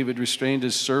 so David restrained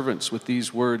his servants with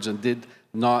these words and did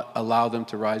not allow them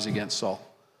to rise against Saul.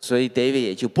 所以 David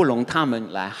也就不容他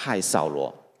们来害扫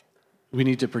罗。 We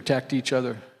need to protect each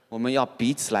other. 我们要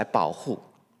彼此来保护，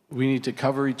 We need to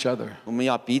cover each other. 我们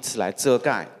要彼此来遮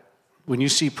盖。 When you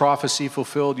see prophecy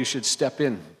fulfilled, you should step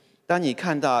in. 当你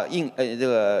看到这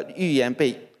个预言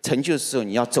被成就的时候，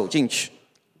你要走进去。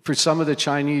 For some of the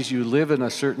Chinese, you live in a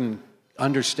certain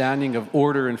understanding of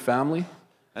order and family.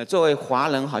 作为华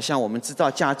人，好像我们知道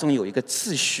家中有一个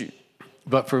秩序，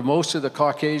 But for most of the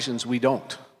Caucasians, we don't.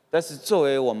 但是作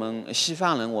为我们西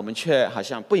方人，我们却好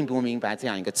像并不明白这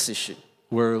样一个秩序。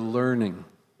 We're learning.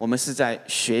 我们是在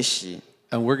学习，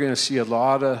 And we're going to see a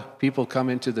lot of people come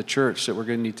into the church that we're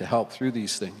going to need to help through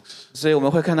these things. 所以我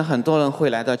们会看到很多人会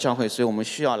来到教会，所以我们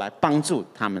需要来帮助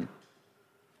他们。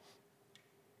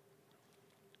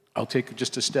 I'll take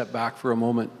just a step back for a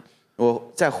moment.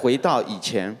 我再回到以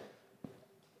前，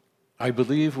 I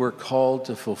believe we're called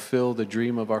to fulfill the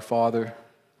dream of our Father.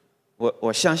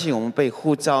 我相信我们被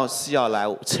呼召是要来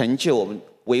成就我们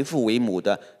为父为母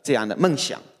的这样的梦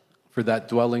想， For that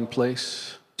dwelling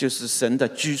place. 就是神的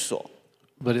居所，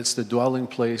 But it's the dwelling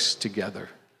place together.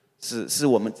 是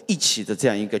我们一起的这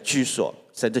样一个居所，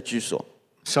神的居所。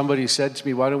 Somebody said to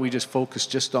me, why don't we just focus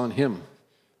just on Him?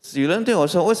 有人对我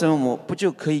说：“为什么我不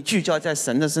就可以聚焦在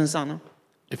神的身上呢？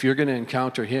 If you're going to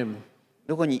encounter Him,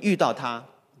 如果你遇到他，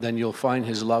 then you'll find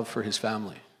His love for His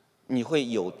family. 你会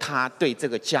有他对这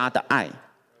个家的爱，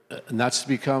 And that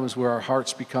becomes where our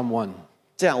hearts become one.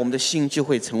 这样我们的心就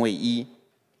会成为一。”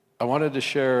 I wanted to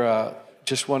share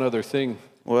just one other thing,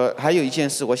 我还有一件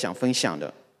事我想分享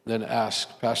的， then ask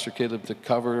Pastor Caleb to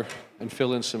cover and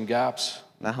fill in some gaps.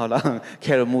 然后让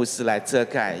凯尔牧师来遮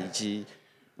盖以及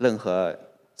任何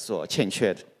所欠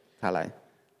缺的，他来。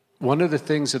 One of the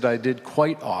things that I did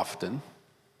quite often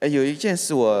有一件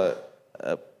事我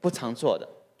不常做的，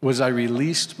 was I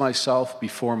released myself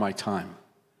before my time.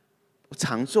 不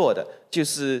常做的就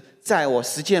是在我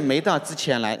时间没到之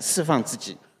前来释放自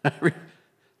己。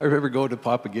 I remember going to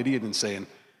Papa Gideon and saying,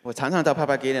 我常常到帕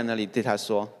帕给脸那里对他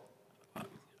说，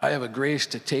 I have a grace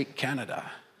to take Canada.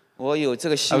 我有这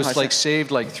个 I 心，好 was 像 like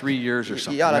saved like 3 years or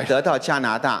something. 要来 Right? 得到加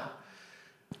拿大，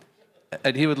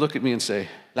 And he would look at me and say,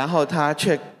 然后他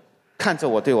却看着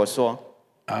我对我说，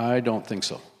 I don't think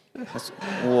so.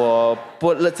 我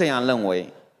不这样认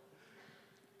为。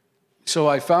 So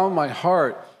I found my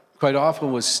heart quite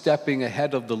often was stepping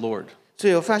ahead of the Lord. 所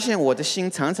以我发现我的心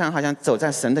常常好像走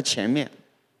在神的前面，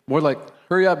 More like,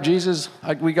 hurry up, Jesus,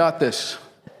 we got this.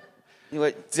 因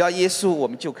为只要耶稣，我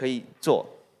们就可以做。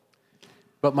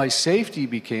 But my safety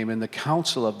became in the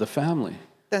counsel of the family.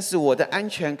 但是我的安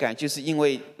全感，就是因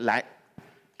为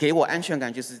给我安全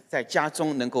感，就是在家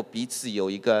中能够彼此有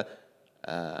一个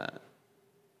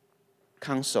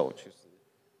counsel，就是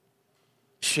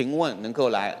询问，能够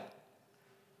来。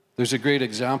 There's a great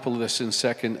example of this in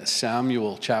 2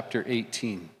 Samuel chapter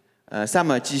 18. 撒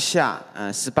母耳记下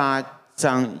18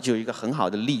章有一个很好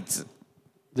的例子。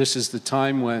 This is the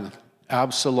time when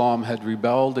Absalom had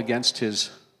rebelled against his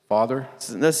father.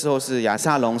 那时候是亚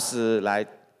撒龙是来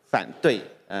反对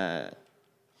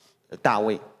大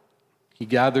卫， He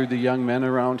gathered the young men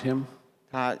around him.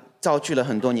 他召聚了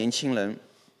很多年轻人。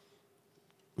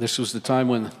 This was the time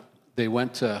when they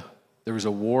there was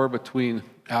a war between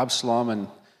Absalom and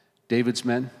David's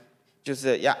men. 就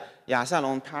是亚撒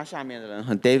龙他下面的人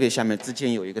和 David 下面之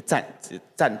间有一个战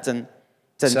争。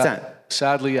征战。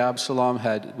 Sadly, Absalom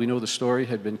we know the story,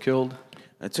 had been killed.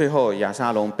 最后亚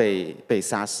沙龙被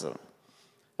杀死了。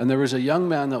 And there was a young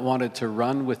man that wanted to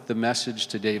run with the message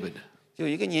to David. 有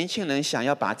一个年轻人想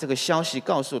要把这个消息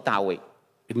告诉大卫，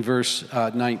 In verse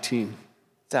 19,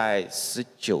 在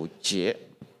19节，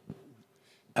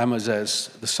 Amazaz,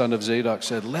 the son of Zadok,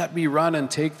 said, "Let me run and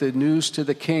take the news to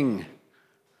the king."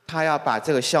 他要把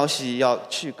这个消息要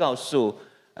去告诉，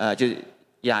就是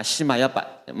亚西玛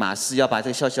马斯要把这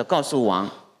个消息要告诉王，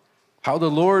 How the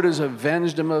Lord has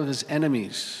avenged him of his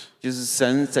enemies. 就是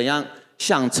神怎样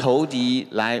向仇敌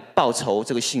来报仇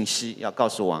这个信息要告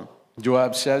诉王。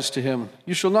 Joab says to him,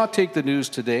 "You shall not take the news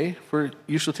today, for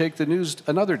you shall take the news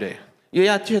another day." 约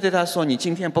押却对他说：“你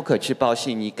今天不可去报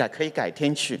信，你可以改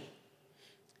天去。”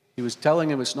 He was telling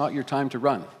him it's not your time to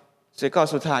run. 所以告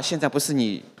诉他，现在不是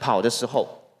你跑的时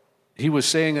候， He was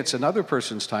saying it's another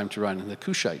person's time to run, the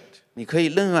Cushite. 你可以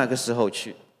另外一个时候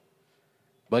去。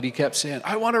 But he kept saying,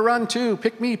 "I want to run too.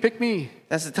 Pick me, pick me."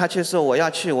 但是他却说：“我要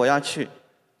去，我要去。”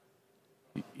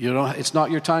 You know, it's not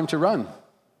your time to run.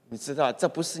 你知道，这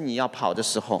不是你要跑的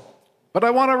时候， But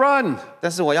I want to run.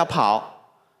 但是我要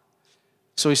跑，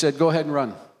 So he said, "Go ahead and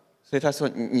run." 所以他说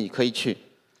你可以去。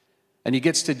 And he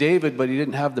gets to David, but he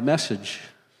didn't have the message.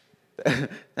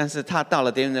 但是他到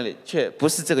了敌人那里，却不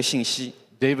是这个信息。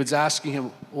 David's asking him,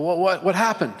 "What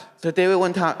happened?" 所以 David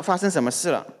问他发生什么事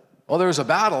了？ "Oh, there was a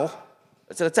battle.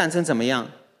 这个战争怎么样？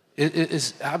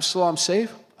 Is Absalom safe?"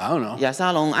 "I don't know." 亚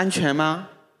沙龙安全吗？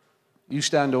 "You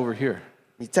stand over here."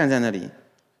 你站在那里。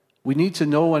 We need to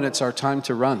know when it's our time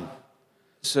to run.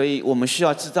 所以我们需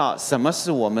要知道什么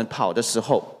是我们跑的时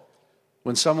候。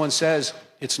 When someone says,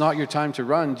 "It's not your time to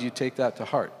run," do you take that to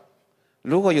heart?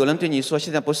 如果有人对你说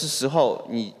现在不是时候，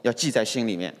你要记在心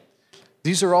里面。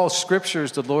 These are all scriptures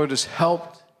the Lord has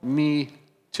helped me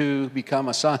to become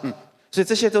a son. 所以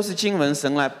这些都是经文，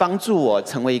神来帮助我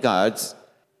成为一个儿子。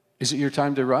 Is it your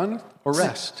time to run or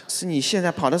rest? 是你现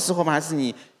在跑的时候吗？还是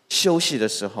你休息的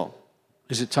时候？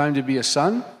 Is it time to be a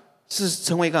son 是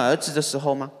成为一个儿子的时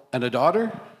候吗？ and a daughter?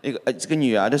 这个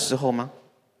女儿的时候吗？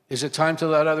 Is it time to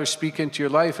let others speak into your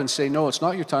life and say, "No, it's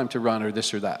not your time to run," or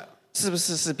this or that? 是不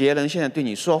是别人现在对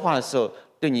你说话的时候，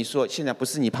对你说现在不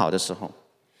是你跑的时候？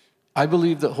 I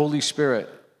believe that Holy Spirit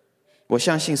我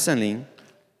相信圣灵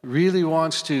really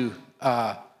wants to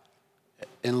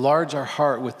enlarge our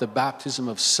heart with the baptism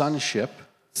of sonship,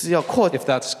 是要扩 if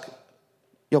that's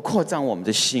张我们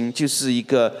的心，就是一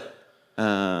个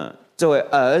作为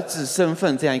儿子身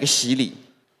份这样一个洗礼。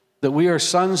 that we are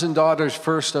sons and daughters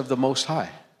first of the Most High.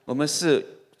 我们是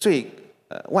最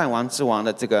万王之王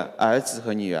的这个儿子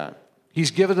和女儿，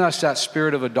 He's given us that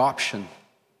spirit of adoption,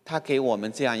 他给我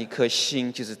们这样一颗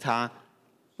心，就是他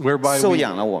whereby 收 we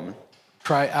养了我们，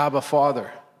 cry, "Abba, Father."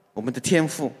 我们的天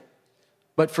赋。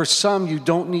 But for some, you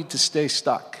don't need to stay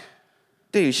stuck.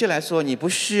 对有些来说，你不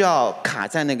需要卡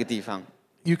在那个地方，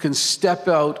 You can step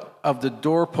out of the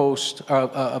doorpost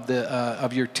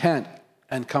of your tent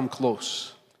and come close.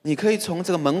 你可以从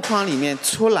这个门框里面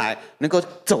出来，能够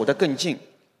走得更近。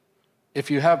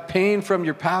 If you have pain from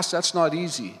your past, that's not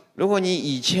easy. 如果你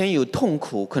以前有痛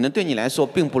苦，可能对你来说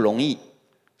并不容易，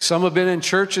 Some have been in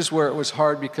churches where it was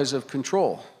hard because of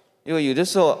control. 因为有的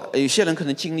时候有些人可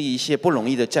能经历一些不容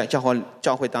易的，在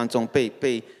教会当中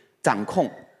被掌控。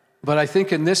 But I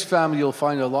think in this family, you'll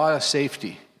find a lot of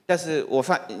safety. 但是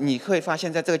你会发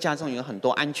现在这个家中有很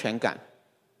多安全感，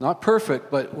 Not perfect,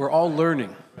 but we're all learning.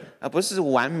 而不是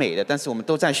完美的，但是我们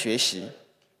都在学习。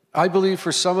 I believe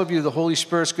for some of you, the Holy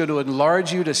Spirit's going to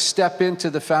enlarge you to step into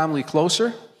the family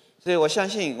closer. 所以我相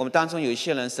信我们当中有一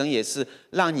些人，神也是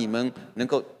让你们能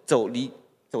够走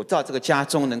到这个家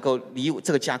中，能够离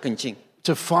这个家更近。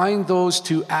 To find those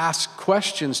to ask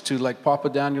questions to, like Papa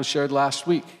Daniel shared last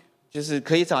week. 就是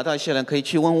可以找到一些人可以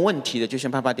去问问题的，就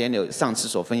像爸爸点友上次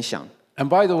所分享。 And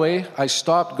by the way, I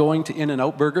stopped going to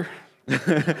In-N-Out Burger.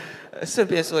 顺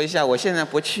便说一下，我现在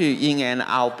不去 In and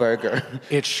Out Burger，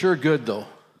 It's sure good, though.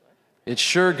 It's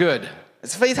sure good.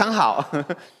 是非常好。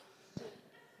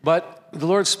 But the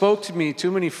Lord spoke to me,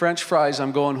 too many French fries,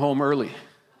 I'm going home early.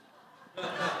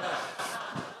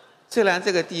 虽然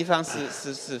这个地方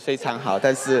是非常好，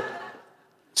但是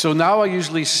So now I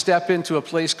usually step into a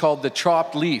place called the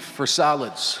Chopped Leaf for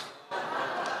salads.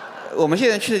 我们现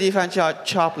在去的地方叫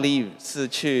Chop Leaf， 是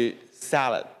去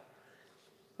salad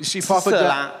You see, 色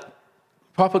拉。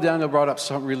 Papa Daniel brought up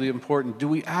something really important. Do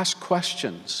we ask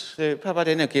questions? 所以爸爸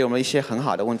点友给我们一些很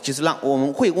好的问题，就是让我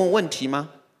们会问问题吗？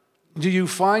 Do you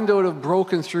find out have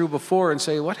broken through before and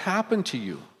say, "What happened to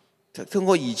you?" 通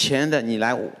过以前的你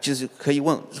来，就是可以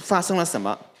问发生了什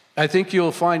么。 I think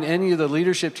you'll find any of the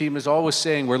leadership team is always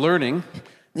saying, "We're learning."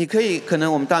 你可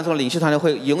能我们当中领袖团队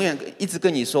会永远一直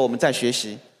跟你说我们在学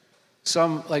习。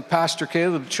Some, like Pastor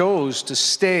Caleb, chose to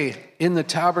stay in the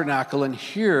tabernacle and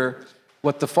hear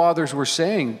what the fathers were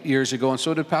saying years ago, and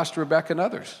so did Pastor Rebecca and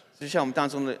others. 就像我们当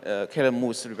中的Caleb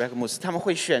牧师、Rebecca 牧师，他们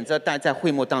会选择待在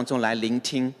会幕当中来聆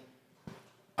听。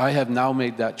I have now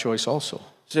made that choice also.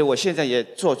 所以我现在也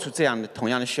做出这样的同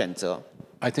样的选择。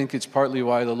I think it's partly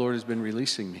why the Lord has been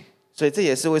releasing me. 所以这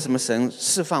也是为什么神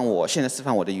现在释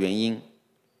放我的原因。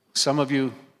Some of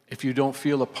you, if you don't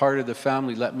feel a part of the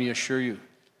family, let me assure you,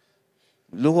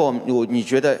 如果你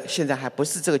觉得现在还不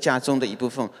是这个家中的一部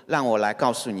分，让我来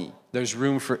告诉你， there's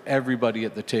room for everybody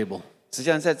at the table. 实际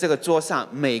上在这个桌上，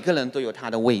每个人都有他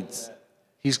的位置。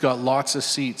He's got lots of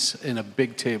seats in a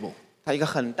big table. 他一个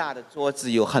很大的桌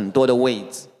子，有很多的位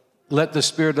置。Let the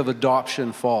spirit of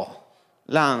adoption fall.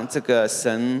 让这个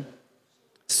神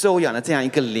收养的这样一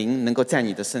个灵能够在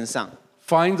你的身上。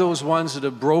Find those ones that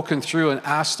have broken through and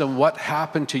ask them, what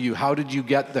happened to you? How did you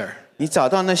get there? 你找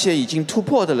到那些已经突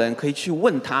破的人，可以去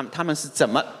问他们是怎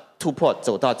么突破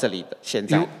走到这里的。现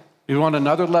在 You want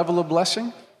another level of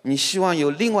blessing? 你希望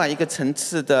有另外一个层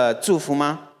次的祝福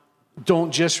吗？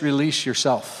 Don't just release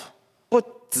yourself. 不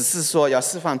只是说要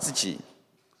释放自己，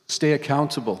 Stay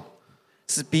accountable.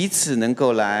 是彼此能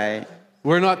够来。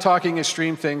We're not talking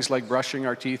extreme things like brushing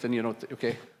our teeth and,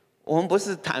 okay. 我们不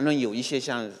是谈论有一些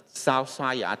像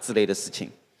刷牙之类的事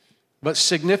情， But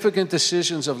significant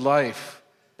decisions of life,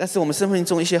 但是我们生命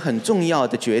中一些很重要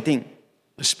的决定，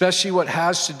 especially what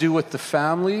has to do with the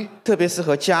family 特别是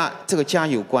和这个家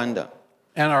有关的，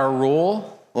 and our role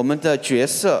我们的角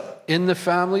色， in the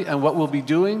family and what we'll be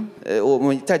doing, 我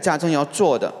们在家中要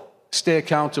做的， stay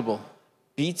accountable.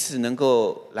 彼此能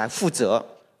够来负责。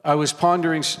I was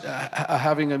pondering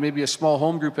having maybe a small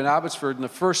home group in Abbotsford, and the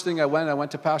first thing I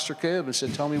went to Pastor Caleb and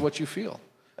said, tell me what you feel.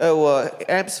 我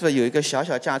Abbotsford 有一个小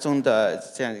家中的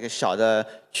这样一个小的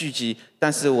聚集，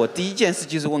但是我第一件事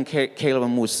就是问 Caleb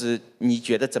牧师，你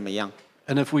觉得怎么样？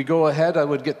 And if we go ahead, I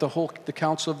would get the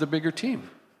counsel of the bigger team.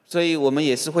 所以我们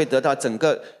也是会得到整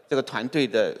个这个团队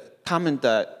的他们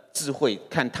的智慧，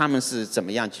看他们是怎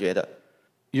么样觉得。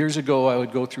Years ago, I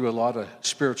would go through a lot of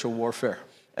spiritual warfare.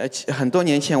 很多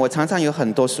年前，我常常有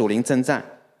很多属灵征战。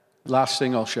 Last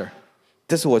thing I'll share.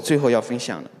 这是我最后要分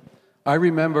享的。 I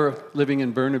remember living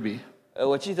in Burnaby,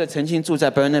 我记得曾经住在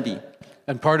Burnaby，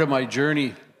 and part of my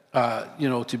journey,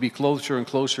 to be closer and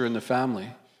closer in the family,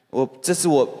 这是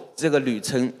我这个旅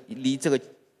程离这个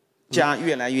家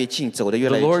越来越近，走得越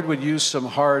the 来越近。 Lord would use some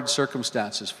hard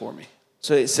circumstances for me.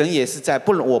 所以神也是在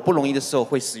我不容易的时候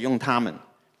会使用他们。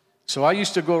 So I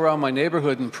used to go around my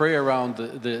neighborhood and pray around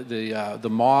the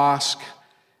mosque,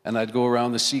 and I'd go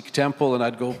around the Sikh temple, and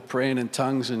I'd go praying in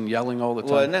tongues and yelling all the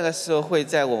我 time. 那个时候会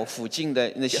在我附近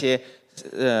的那些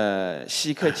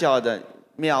锡克教的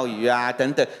庙宇啊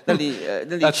等等那里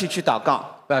去祷告。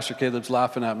Pastor Caleb's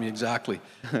laughing at me exactly.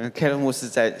 凯勒牧师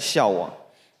在笑我。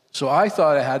 So I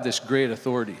thought I had this great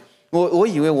authority. 我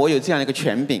以为我有这样一个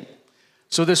权柄。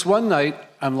 So this one night,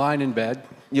 I'm lying in bed.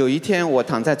 有一天我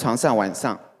躺在床上，晚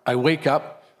上 I wake up,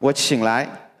 我醒来，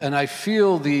 and I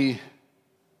feel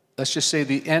let's just say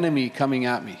the enemy coming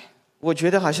at me. 我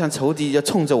觉得好像仇敌就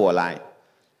冲着我来，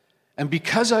 And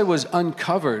because I was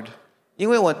uncovered 因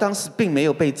为我当时并没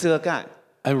有被遮盖，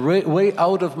 and way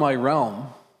out of my realm,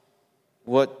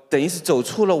 我等于是走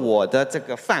出了我的这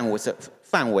个范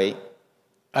围，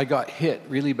 I got hit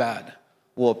really bad.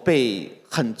 我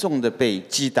很重的被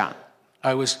击打。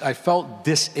 I felt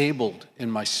disabled in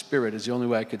my spirit is the only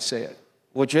way I could say it.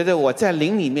 我觉得我在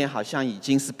灵里面好像已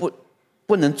经是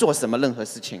不能做什么任何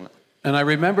事情了。 And I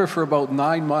remember for about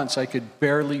 9 months, I could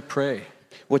barely pray.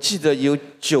 我记得有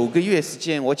9个月时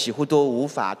间，我几乎都无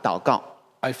法祷告。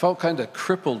 I felt kind of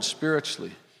crippled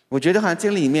spiritually. 我觉得好像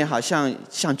这里面好像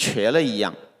瘸了一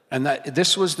样。 And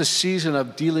this was the season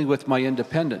of dealing with my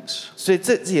independence. 所以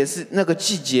这也是那个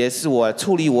季节，是我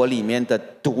处理我里面的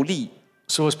独立。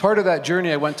 So as part of that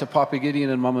journey, I went to Papa Gideon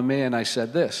and Mama May, and I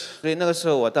said this. 所以那个时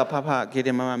候，我到爸爸给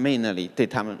点妈妈妹那里，对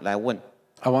他们来问。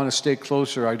 I want to stay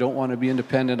closer. I don't want to be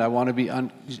independent. I want to be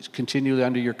continually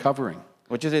under your covering.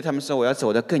 我就对他们说，我要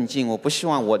走得更近，我不希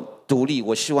望我独立，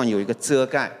我希望有一个遮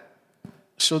盖。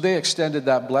 So they extended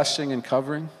that blessing and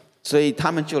covering. 所以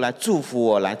他们就来祝福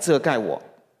我，来遮盖我。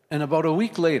 And about a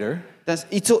week later, 但是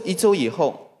一周以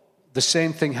后， the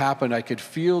same thing happened. I could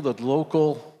feel the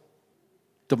local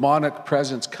demonic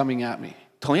presence coming at me.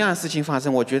 同样的事情发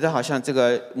生，我觉得好像这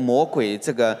个魔鬼，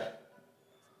这个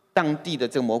当地的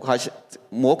这个魔鬼，好像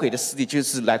魔鬼的势力就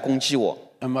是来攻击我。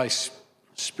 And my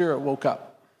spirit woke up.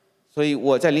 所以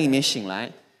我在灵里面醒来，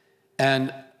 And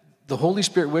the Holy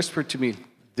Spirit whispered to me,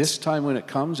 this time when it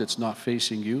comes, it's not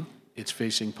facing you, it's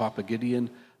facing Papa Gideon,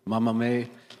 Mama May,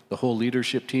 the whole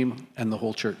leadership team, and the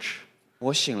whole church.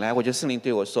 我醒来，我就圣灵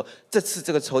对我说：“这次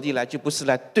这个仇敌来就不是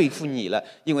来对付你了，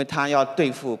因为他要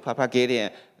对付 Papa Gideon，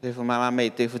 对付妈妈妹，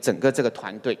对付整个这个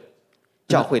团队，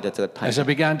教会的这个团 As I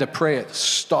队。” began to pray, it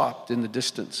stopped in the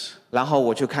distance 然后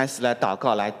我就开始来祷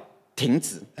告，来停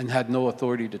止， and had no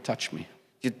authority to touch me.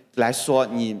 就来说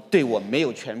你对我没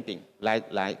有权柄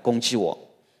来攻击我，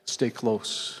 Stay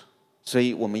close. 所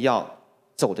以我们要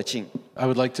走得近。 I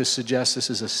would like to suggest this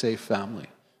is a safe family.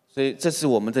 所以这是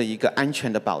我们的一个安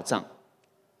全的保障，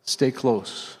 Stay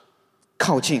close.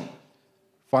 靠近，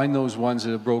 Find those ones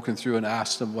that have broken through and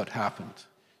ask them what happened.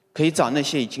 可以找那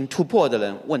些已经突破的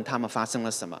人，问他们发生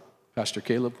了什么。 Pastor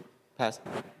Caleb? Pass.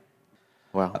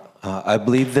 Wow. I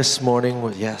believe this morning,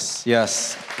 yes.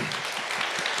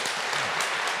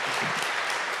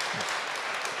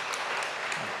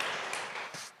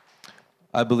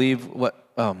 I believe what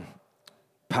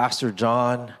Pastor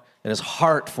John and his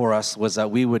heart for us was that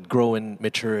we would grow in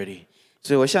maturity.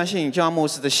 所以我相信教牧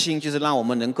师的心就是让我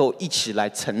们能够一起来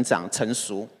成长成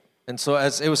熟。 And so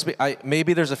as it was,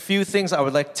 maybe there's a few things I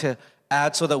would like to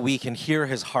add so that we can hear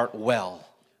his heart well.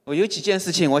 我有几件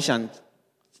事情我想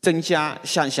增加，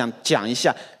想讲一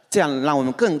下，这样让我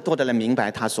们更多的人明白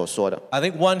他所说的。 I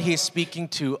think one, he's speaking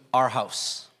to our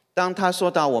house. 当他说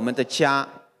到我们的家，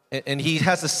 And he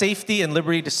has the safety and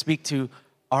liberty to speak to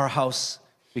our house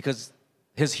because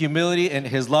his humility and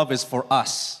his love is for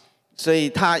us. 所以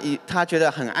他觉得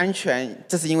很安全，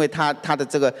这是因为他的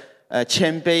这个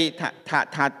谦卑，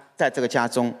他在这个家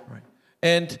中。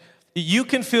 And you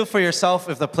can feel for yourself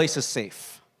if the place is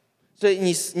safe. 所以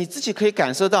你自己可以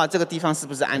感受到这个地方是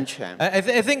不是安全。 I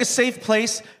think a safe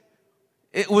place,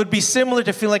 it would be similar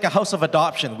to feel like a house of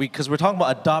adoption because we're talking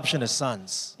about adoption as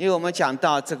sons. 因为我们讲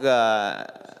到这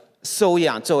个收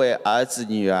养作为儿子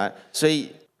女儿，所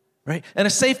以 Right? And a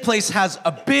safe place has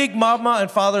a big mama and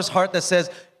father's heart that says,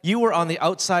 you were on the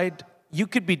outside, you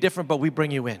could be different, but we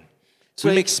bring you in.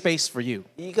 We make space for you.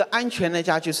 一个安全的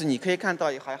家就是你可以看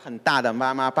到还很大的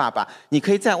妈妈爸爸，你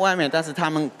可以在外面，但是他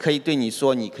们可以对你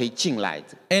说，你可以进来，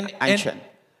安全。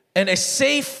 And a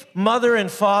safe mother and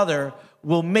father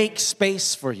will make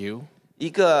space for you. 一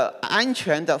个安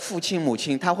全的父亲母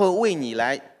亲，他会为你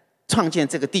来创建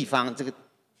这个地方，这个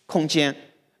空间。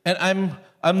 And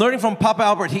I'm learning from Papa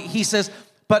Albert. He says,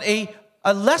 but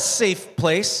a less safe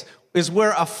place is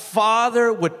where a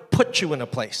father would put you in a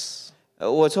place.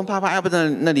 我从帕帕艾伯特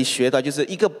那里学到，就是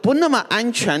一个不那么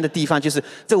安全的地方，就是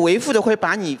这为父的会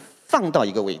把你放到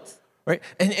一个位置。 Right?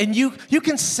 And you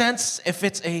can sense if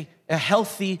it's a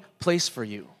healthy place for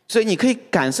you. 所以你可以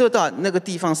感受到那个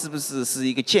地方是不是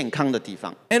一个健康的地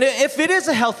方。 And if it is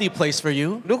a healthy place for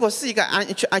you, 如果是一个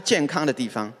健康的地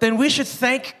方， then we should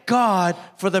thank God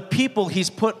for the people He's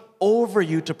put over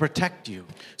you to protect you.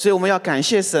 所以我们要感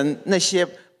谢神那些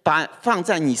放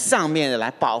在你上面的来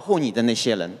保护你的那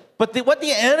些人。 But what the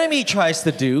enemy tries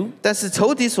to do 但是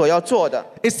仇敌所要做的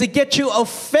is to get you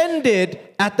offended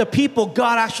at the people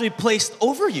God actually placed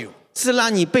over you. 是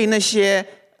让你被那些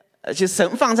就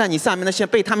神放在你上面那些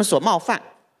被他们所冒犯。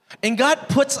 And God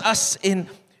puts us in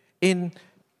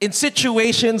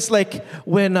situations like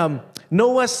when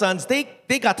Noah's sons, they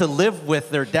got to live with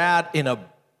their dad in a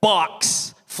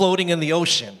box floating in the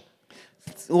ocean.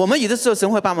 我们有的时候神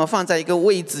会把我们放在一个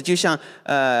位置，就像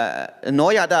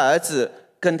挪亚的儿子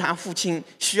跟他父亲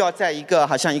需要在一个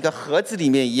好像一个盒子里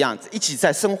面一样，一起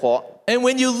在生活。 And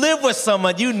when you live with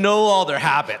someone, you know all their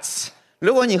habits.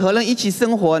 如果你和人一起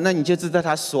生活，那你就知道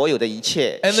他所有的一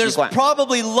切 And 习 there's 惯。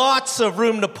 probably lots of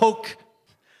room to poke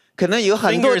可能有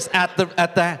很多 fingers at the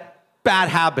bad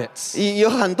habits. 有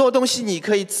很多东西你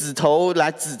可以指头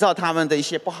来指照他们的一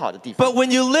些不好的地方。 But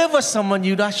when you live with someone,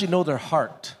 you actually know their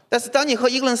heart. 但是当你和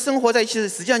一个人生活在一起，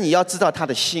实际上你要知道他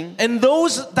的心。 And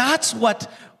that's what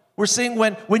we're saying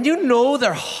when you know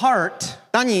their heart.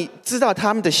 当你知道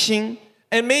他们的心，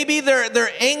 And maybe their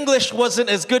English wasn't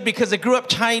as good because they grew up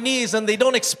Chinese and they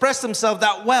don't express themselves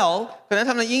that well. 可能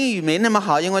他们的英语没那么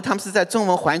好，因为他们是在中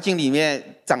文环境里面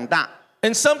长大。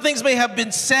 And some things may have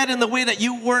been said in the way that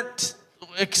you weren't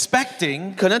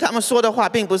expecting. 可能他们说的话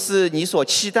并不是你所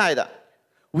期待的，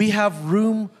 We have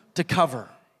room to cover.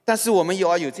 但是我们也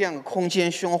要有这样的空间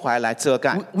胸怀来遮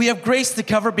盖， We have grace to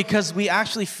cover because we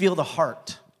actually feel the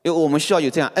heart. 因为我们需要有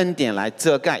这样恩典来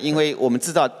遮盖，因为我们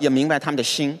知道也明白他们的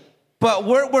心。 But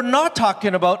what we're not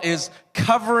talking about is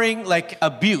covering like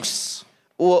abuse.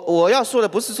 我要说的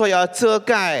不是说要遮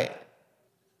盖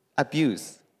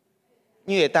abuse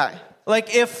虐待，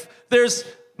 Like if there's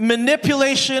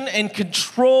manipulation and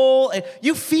control,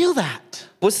 you feel that.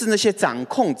 不是那些掌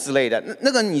控之类的，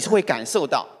那个你是会感受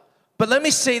到。 But let me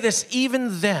say this,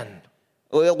 even then,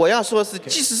 我要说的是，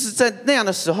即使是在那样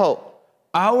的时候，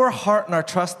 our heart and our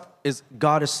trust is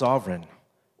God is sovereign.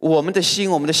 我们的心、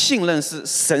我们的信任是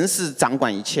神是掌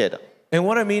管一切的。 And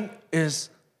what I mean is,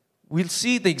 we'll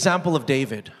see the example of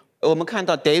David. 我们看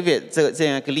到 David 这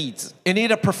样一个例子， And he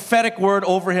had a prophetic word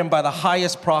over him by the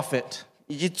highest prophet.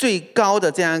 以及最高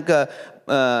的这样一个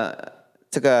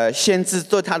这个先知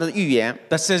对他的预言，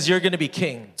 that says you're going to be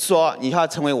king. 说你要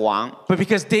成为王， But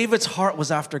because David's heart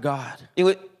was after God, 因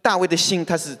为大卫的心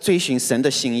他是追寻神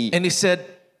的心意， and he said,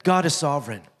 God is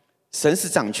sovereign. 神是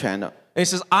掌权的。 And he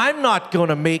says, I'm not going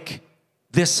to make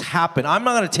this happen. I'm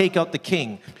not going to take out the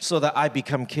king so that I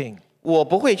become king. 我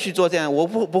不会去做这样，我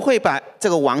不会把这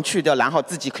个王去掉，然后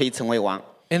自己可以成为王。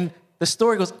 And the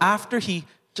story goes, after he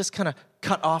just kind of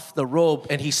cut off the robe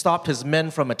and he stopped his men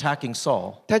from attacking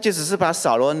Saul, 他就只是把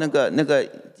扫罗那个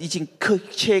已经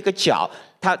切一个角，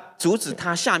他阻止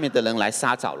他下面的人来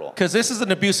杀扫罗。 because this is an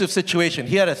abusive situation.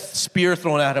 He had a spear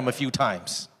thrown at him a few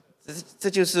times. 这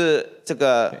就是这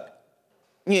个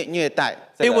虐待。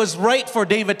这 It 个 was right for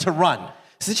David to run.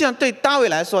 实际上对大卫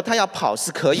来说，他要跑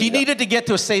是可 He 以的， needed to get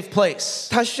to a safe place,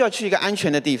 他需要去一个安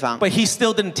全的地方， but he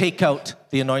still didn't take out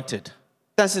the anointed.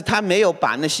 但是他没有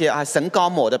把那些神高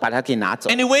抹的把他给拿走。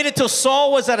 And he waited till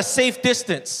Saul was at a safe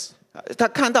distance. 他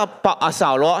看到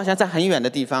扫罗好像在很远的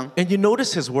地方， And you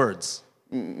notice his words.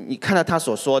 你看到他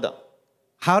所说的，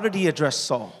 How did he address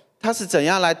Saul? 他是怎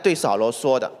样来对扫罗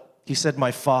说的？ He said,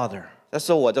 my father, 他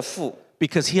说我的父，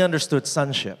 because he understood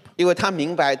sonship. 因为他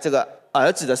明白这个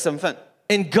儿子的身份。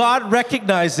 And God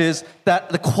recognizes that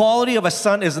the quality of a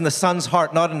son is in the son's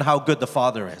heart, not in how good the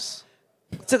father is.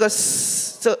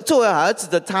 作为儿子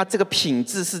的他，这个品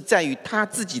质是在于他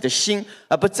自己的心，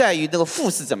而不在于那个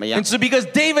父是怎么样 And。so because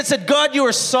David said, God, you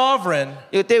are sovereign,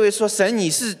 因为大卫说神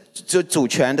你是主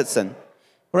权的神，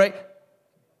 right?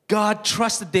 God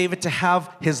trusted David to have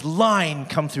his line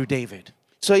come through David.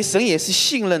 所以神也是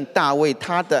信任大卫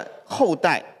他的后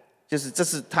代，就是这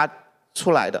是他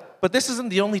出来的。 But this isn't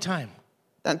the only time.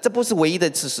 但这不是唯一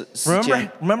的时 Remember,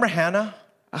 间。 remember Hannah?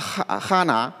 哈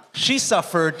拿 She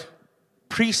suffered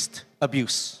priest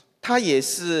abuse. 他也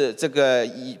是这个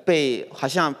好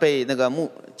像被那个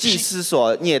祭司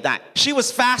所虐待。 She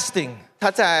was fasting.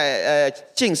 他在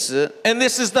禁食， And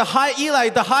this is Eli,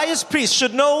 the highest priest,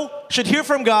 should hear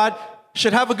from God,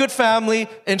 should have a good family,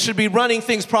 and should be running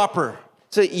things proper.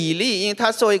 所以以利因为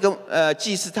他作为一个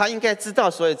祭司，他应该知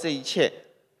道所有这一切。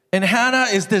 And Hannah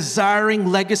is desiring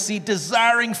legacy,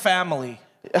 desiring family.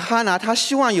 哈拿他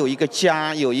希望有一个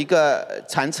家，有一个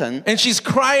传承， And she's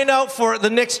crying out for the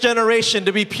next generation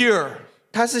to be pure.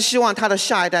 他是希望他的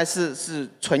下一代是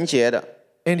纯洁的。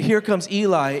 And here comes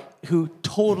Eli, who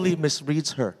totally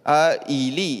misreads her 而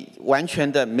以利完全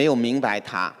的没有明白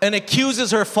他， and accuses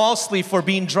her falsely for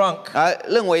being drunk. 而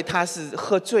认为他是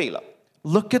喝醉了。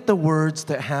 Look at the words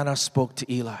that Hannah spoke to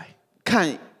Eli.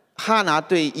 看哈拿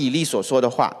对以利所说的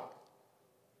话，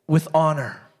 With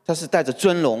honor, 他是带着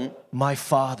尊荣， my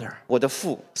father. 我的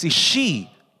父， See, she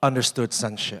understood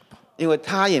sonship. 因为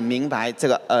他也明白这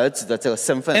个儿子的这个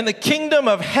身份， And the kingdom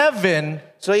of heaven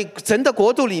所以神的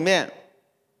国度里面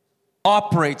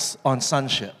operates on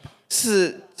sonship.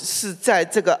 是在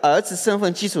这个儿子身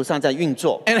份基础上在运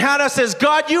作。 And Hannah says,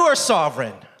 God, you are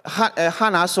sovereign. 哈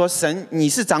拿说：“神，你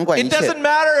是掌管一 It 切， doesn't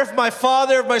matter if my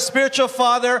father, if my spiritual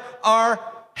father are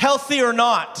healthy or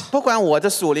not. 不管我的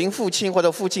属灵父亲或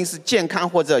者父亲是健康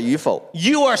或者与否，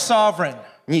 You are sovereign.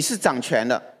 你是掌权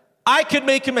的。 I could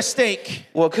make a mistake,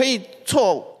 我可以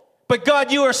错误， but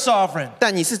God, you are sovereign.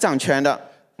 但你是掌权的。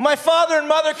 My father and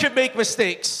mother could make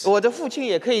mistakes. 我的父亲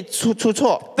也可以出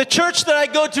错， The church that I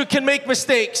go to can make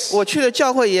mistakes. 我去的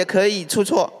教会也可以出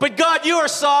错， But God, you are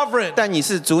sovereign. 但你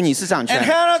是主，你是掌 And 权。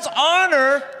 Hannah's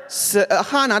honor 是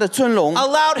哈拿的尊荣，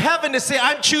 allowed heaven to say,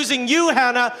 I'm choosing you,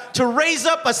 Hannah, to raise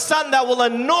up a son that will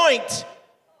anoint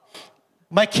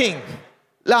my king.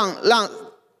 让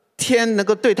天能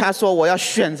够对他说：“我要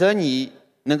选择你，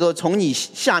能够从你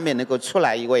下面能够出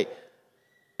来一位，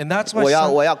 And that's why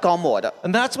我要高抹的。”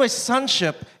 And that's why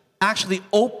sonship actually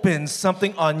opens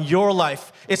something on your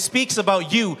life. It speaks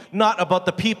about you, not about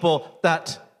the people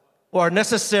that are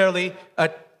necessarily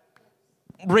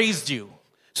raised you.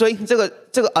 所以这个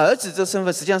儿子这身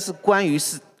份，实际上是关于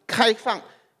是开放、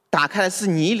打开的是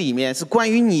你里面，是关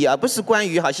于你，而不是关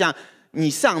于好像你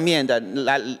上面的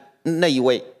那一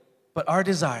位。 But our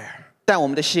desire 但我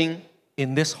们的心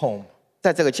in this home,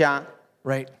 在这个家，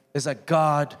 right, is that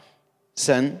God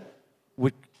神，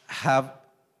 would have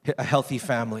a healthy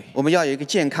family. 我们要有一个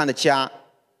健康的家。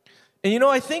 And you know,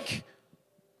 I think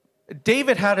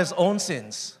David had his own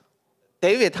sins,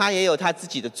 David 他也有他自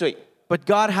己的罪， but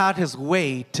God had his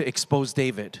way to expose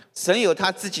David. 神有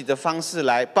他自己的方式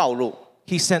来暴露。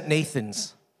he sent Nathans.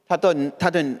 他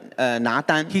对拿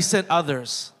单， He sent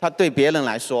others. 他对别人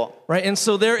来说， Right? And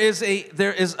so there is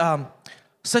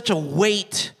such a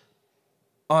weight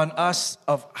on us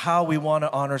of how we want to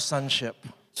honor sonship.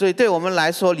 所以对我们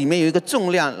来说，里面有一个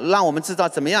重量，让我们知道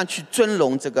怎么样去尊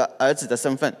荣这个儿子的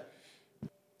身份。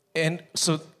 And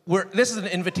so this is an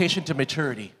invitation to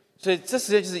maturity. 所以这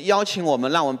实际就是邀请我们，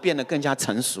让我们变得更加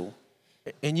成熟。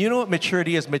 And you know what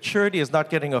maturity is? Maturity is not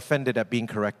getting offended at being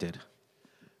corrected.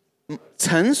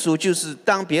 成熟就是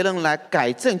当别人来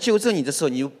改正、纠正你的时候，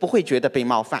你不会觉得被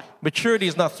冒犯。 Maturity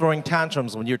is not throwing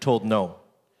tantrums when you're told no.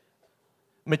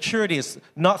 Maturity is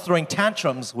not throwing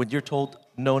tantrums when you're told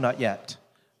no, not yet.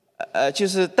 就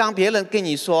是当别人跟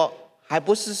你说还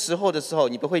不是时候的时候，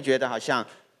你不会觉得好像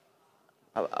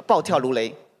暴跳如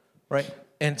雷。 Right?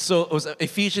 And so it was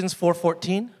Ephesians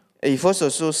 4:14. 以弗所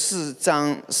书4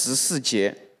章14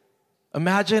节，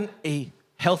 Imagine a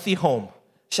healthy home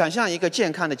想象一个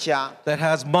健康的家， that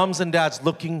has moms and dads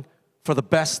looking for the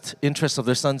best interests of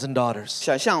their sons and daughters,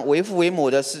 想象为父为母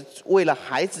的是为了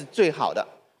孩子最好的，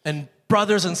 and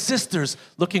brothers and sisters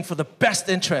looking for the best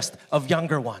interest of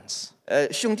younger ones.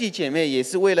 兄弟姐妹也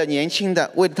是为了年轻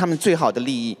的，为了他们最好的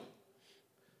利益。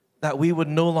 That we would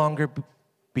no longer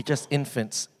be just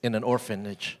infants in an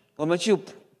orphanage. 我们就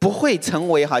不会成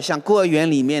为好像孤儿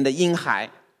园里面的婴孩。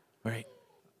 Right?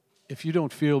 If you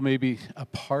don't feel maybe a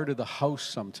part of the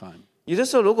house sometime, 有的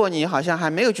时候，如果你好像还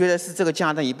没有觉得是这个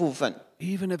家的一部分，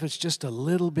 even if it's just a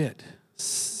little bit,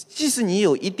 即使你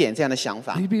有一点这样的想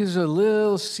法， maybe there's a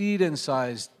little seed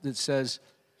inside that says,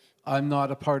 I'm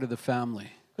not a part of the family.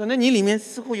 可能你里面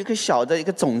似乎有一个小的一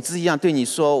个种子一样，对你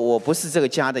说：“我不是这个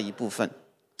家的一部分。”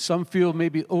 Some feel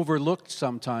maybe overlooked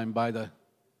sometime by the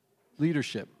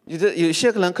leadership. 有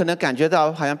些人可能感觉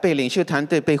到好像被领袖团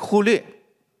队被忽略，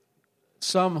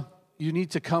 Some, you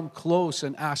need to come close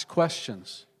and ask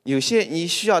questions. 有些你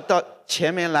需要到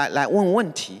前面来问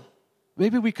问题。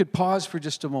 Maybe we could pause for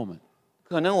just a moment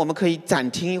可能我们可以暂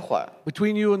停一会儿，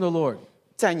 between you and the Lord.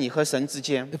 在你和神之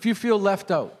间。 If you feel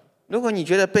left out, 如果你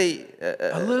觉得被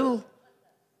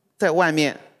在外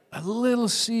面， a little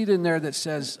seed in there that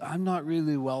says, I'm not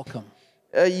really welcome.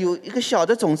 有一个小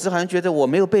的种子，好像觉得我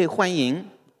没有被欢迎。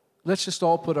 Let's just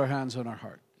all put our hands on our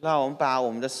heart. 让我们把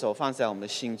我们的手放在我们的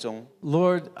心中。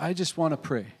 Lord, I just want to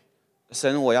pray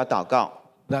神，我要祷告，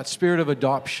 that spirit of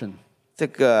adoption, 这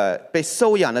个被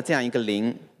收养的这样一个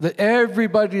灵， that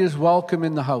everybody is welcome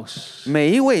in the house,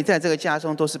 每一位在这个家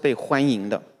中都是被欢迎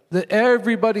的， that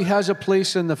everybody has a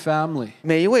place in the family,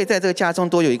 每一位在这个家中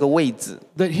都有一个位置。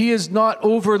 that He is not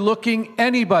overlooking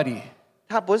anybody.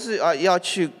 他不是要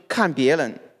去看别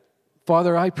人。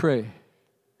 Father, I pray,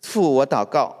 父，我祷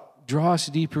告， draw us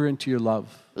deeper into your love,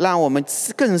 让我们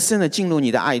更深的进入你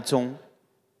的爱中，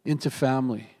 into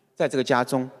family. 在这个家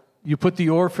中。 You put the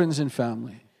orphans in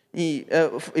family. 你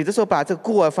有的时候把这个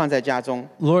孤儿放在家中。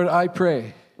 Lord, I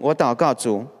pray, 我祷告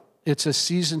主， it's a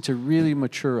season to really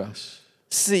mature us.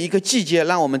 是一个季节，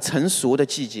让我们成熟的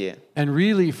季节。 And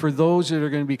really, for those that are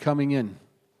going to be coming in,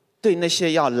 对那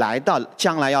些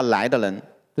将来要来的人，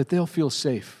 that they'll feel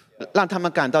safe. 让他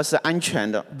们感到是安全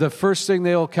的。 The first thing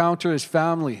they'll encounter is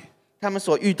family. 他们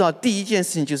所遇到第一件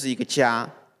事情就是一个家。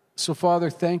 So, Father,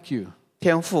 thank you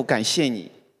天父，感谢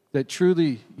你， that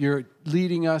truly you're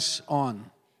leading us on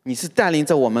你是带领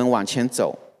着我们往前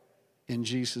走。 in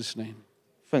Jesus' name.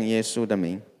 奉耶稣的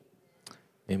名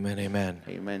Amen, amen.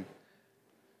 ，Amen。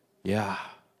 Yeah.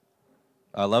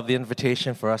 I love the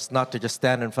invitation for us not to just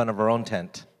stand in front of our own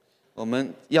tent. 我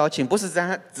们邀请不是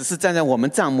只是站在我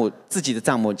们自己的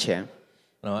帐幕前，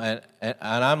 No, and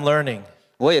I'm learning.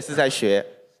 我也是在学。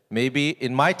 Maybe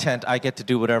in my tent, I get to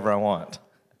do whatever I want.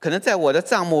 可能在我的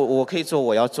帐幕，我可以做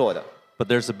我要做的， But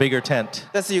there's a bigger tent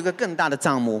但是有个更大的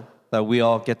帐幕， that we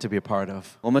all get to be a part of.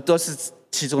 我们都是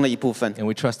其中的一部分， And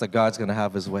we trust that God's going to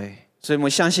have his way. 所以我们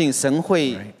相信神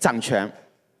会掌权。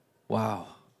 Wow.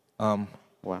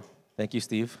 哇， Thank you,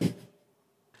 Steve.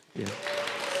 Yeah.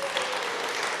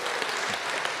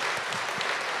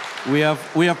 We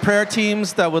have prayer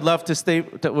teams that would love to stay,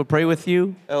 that will pray with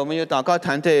you. 我们有祷告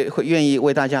团队会愿意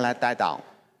为大家来代祷，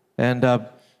 And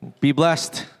be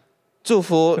blessed. 祝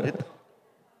福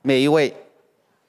每一位。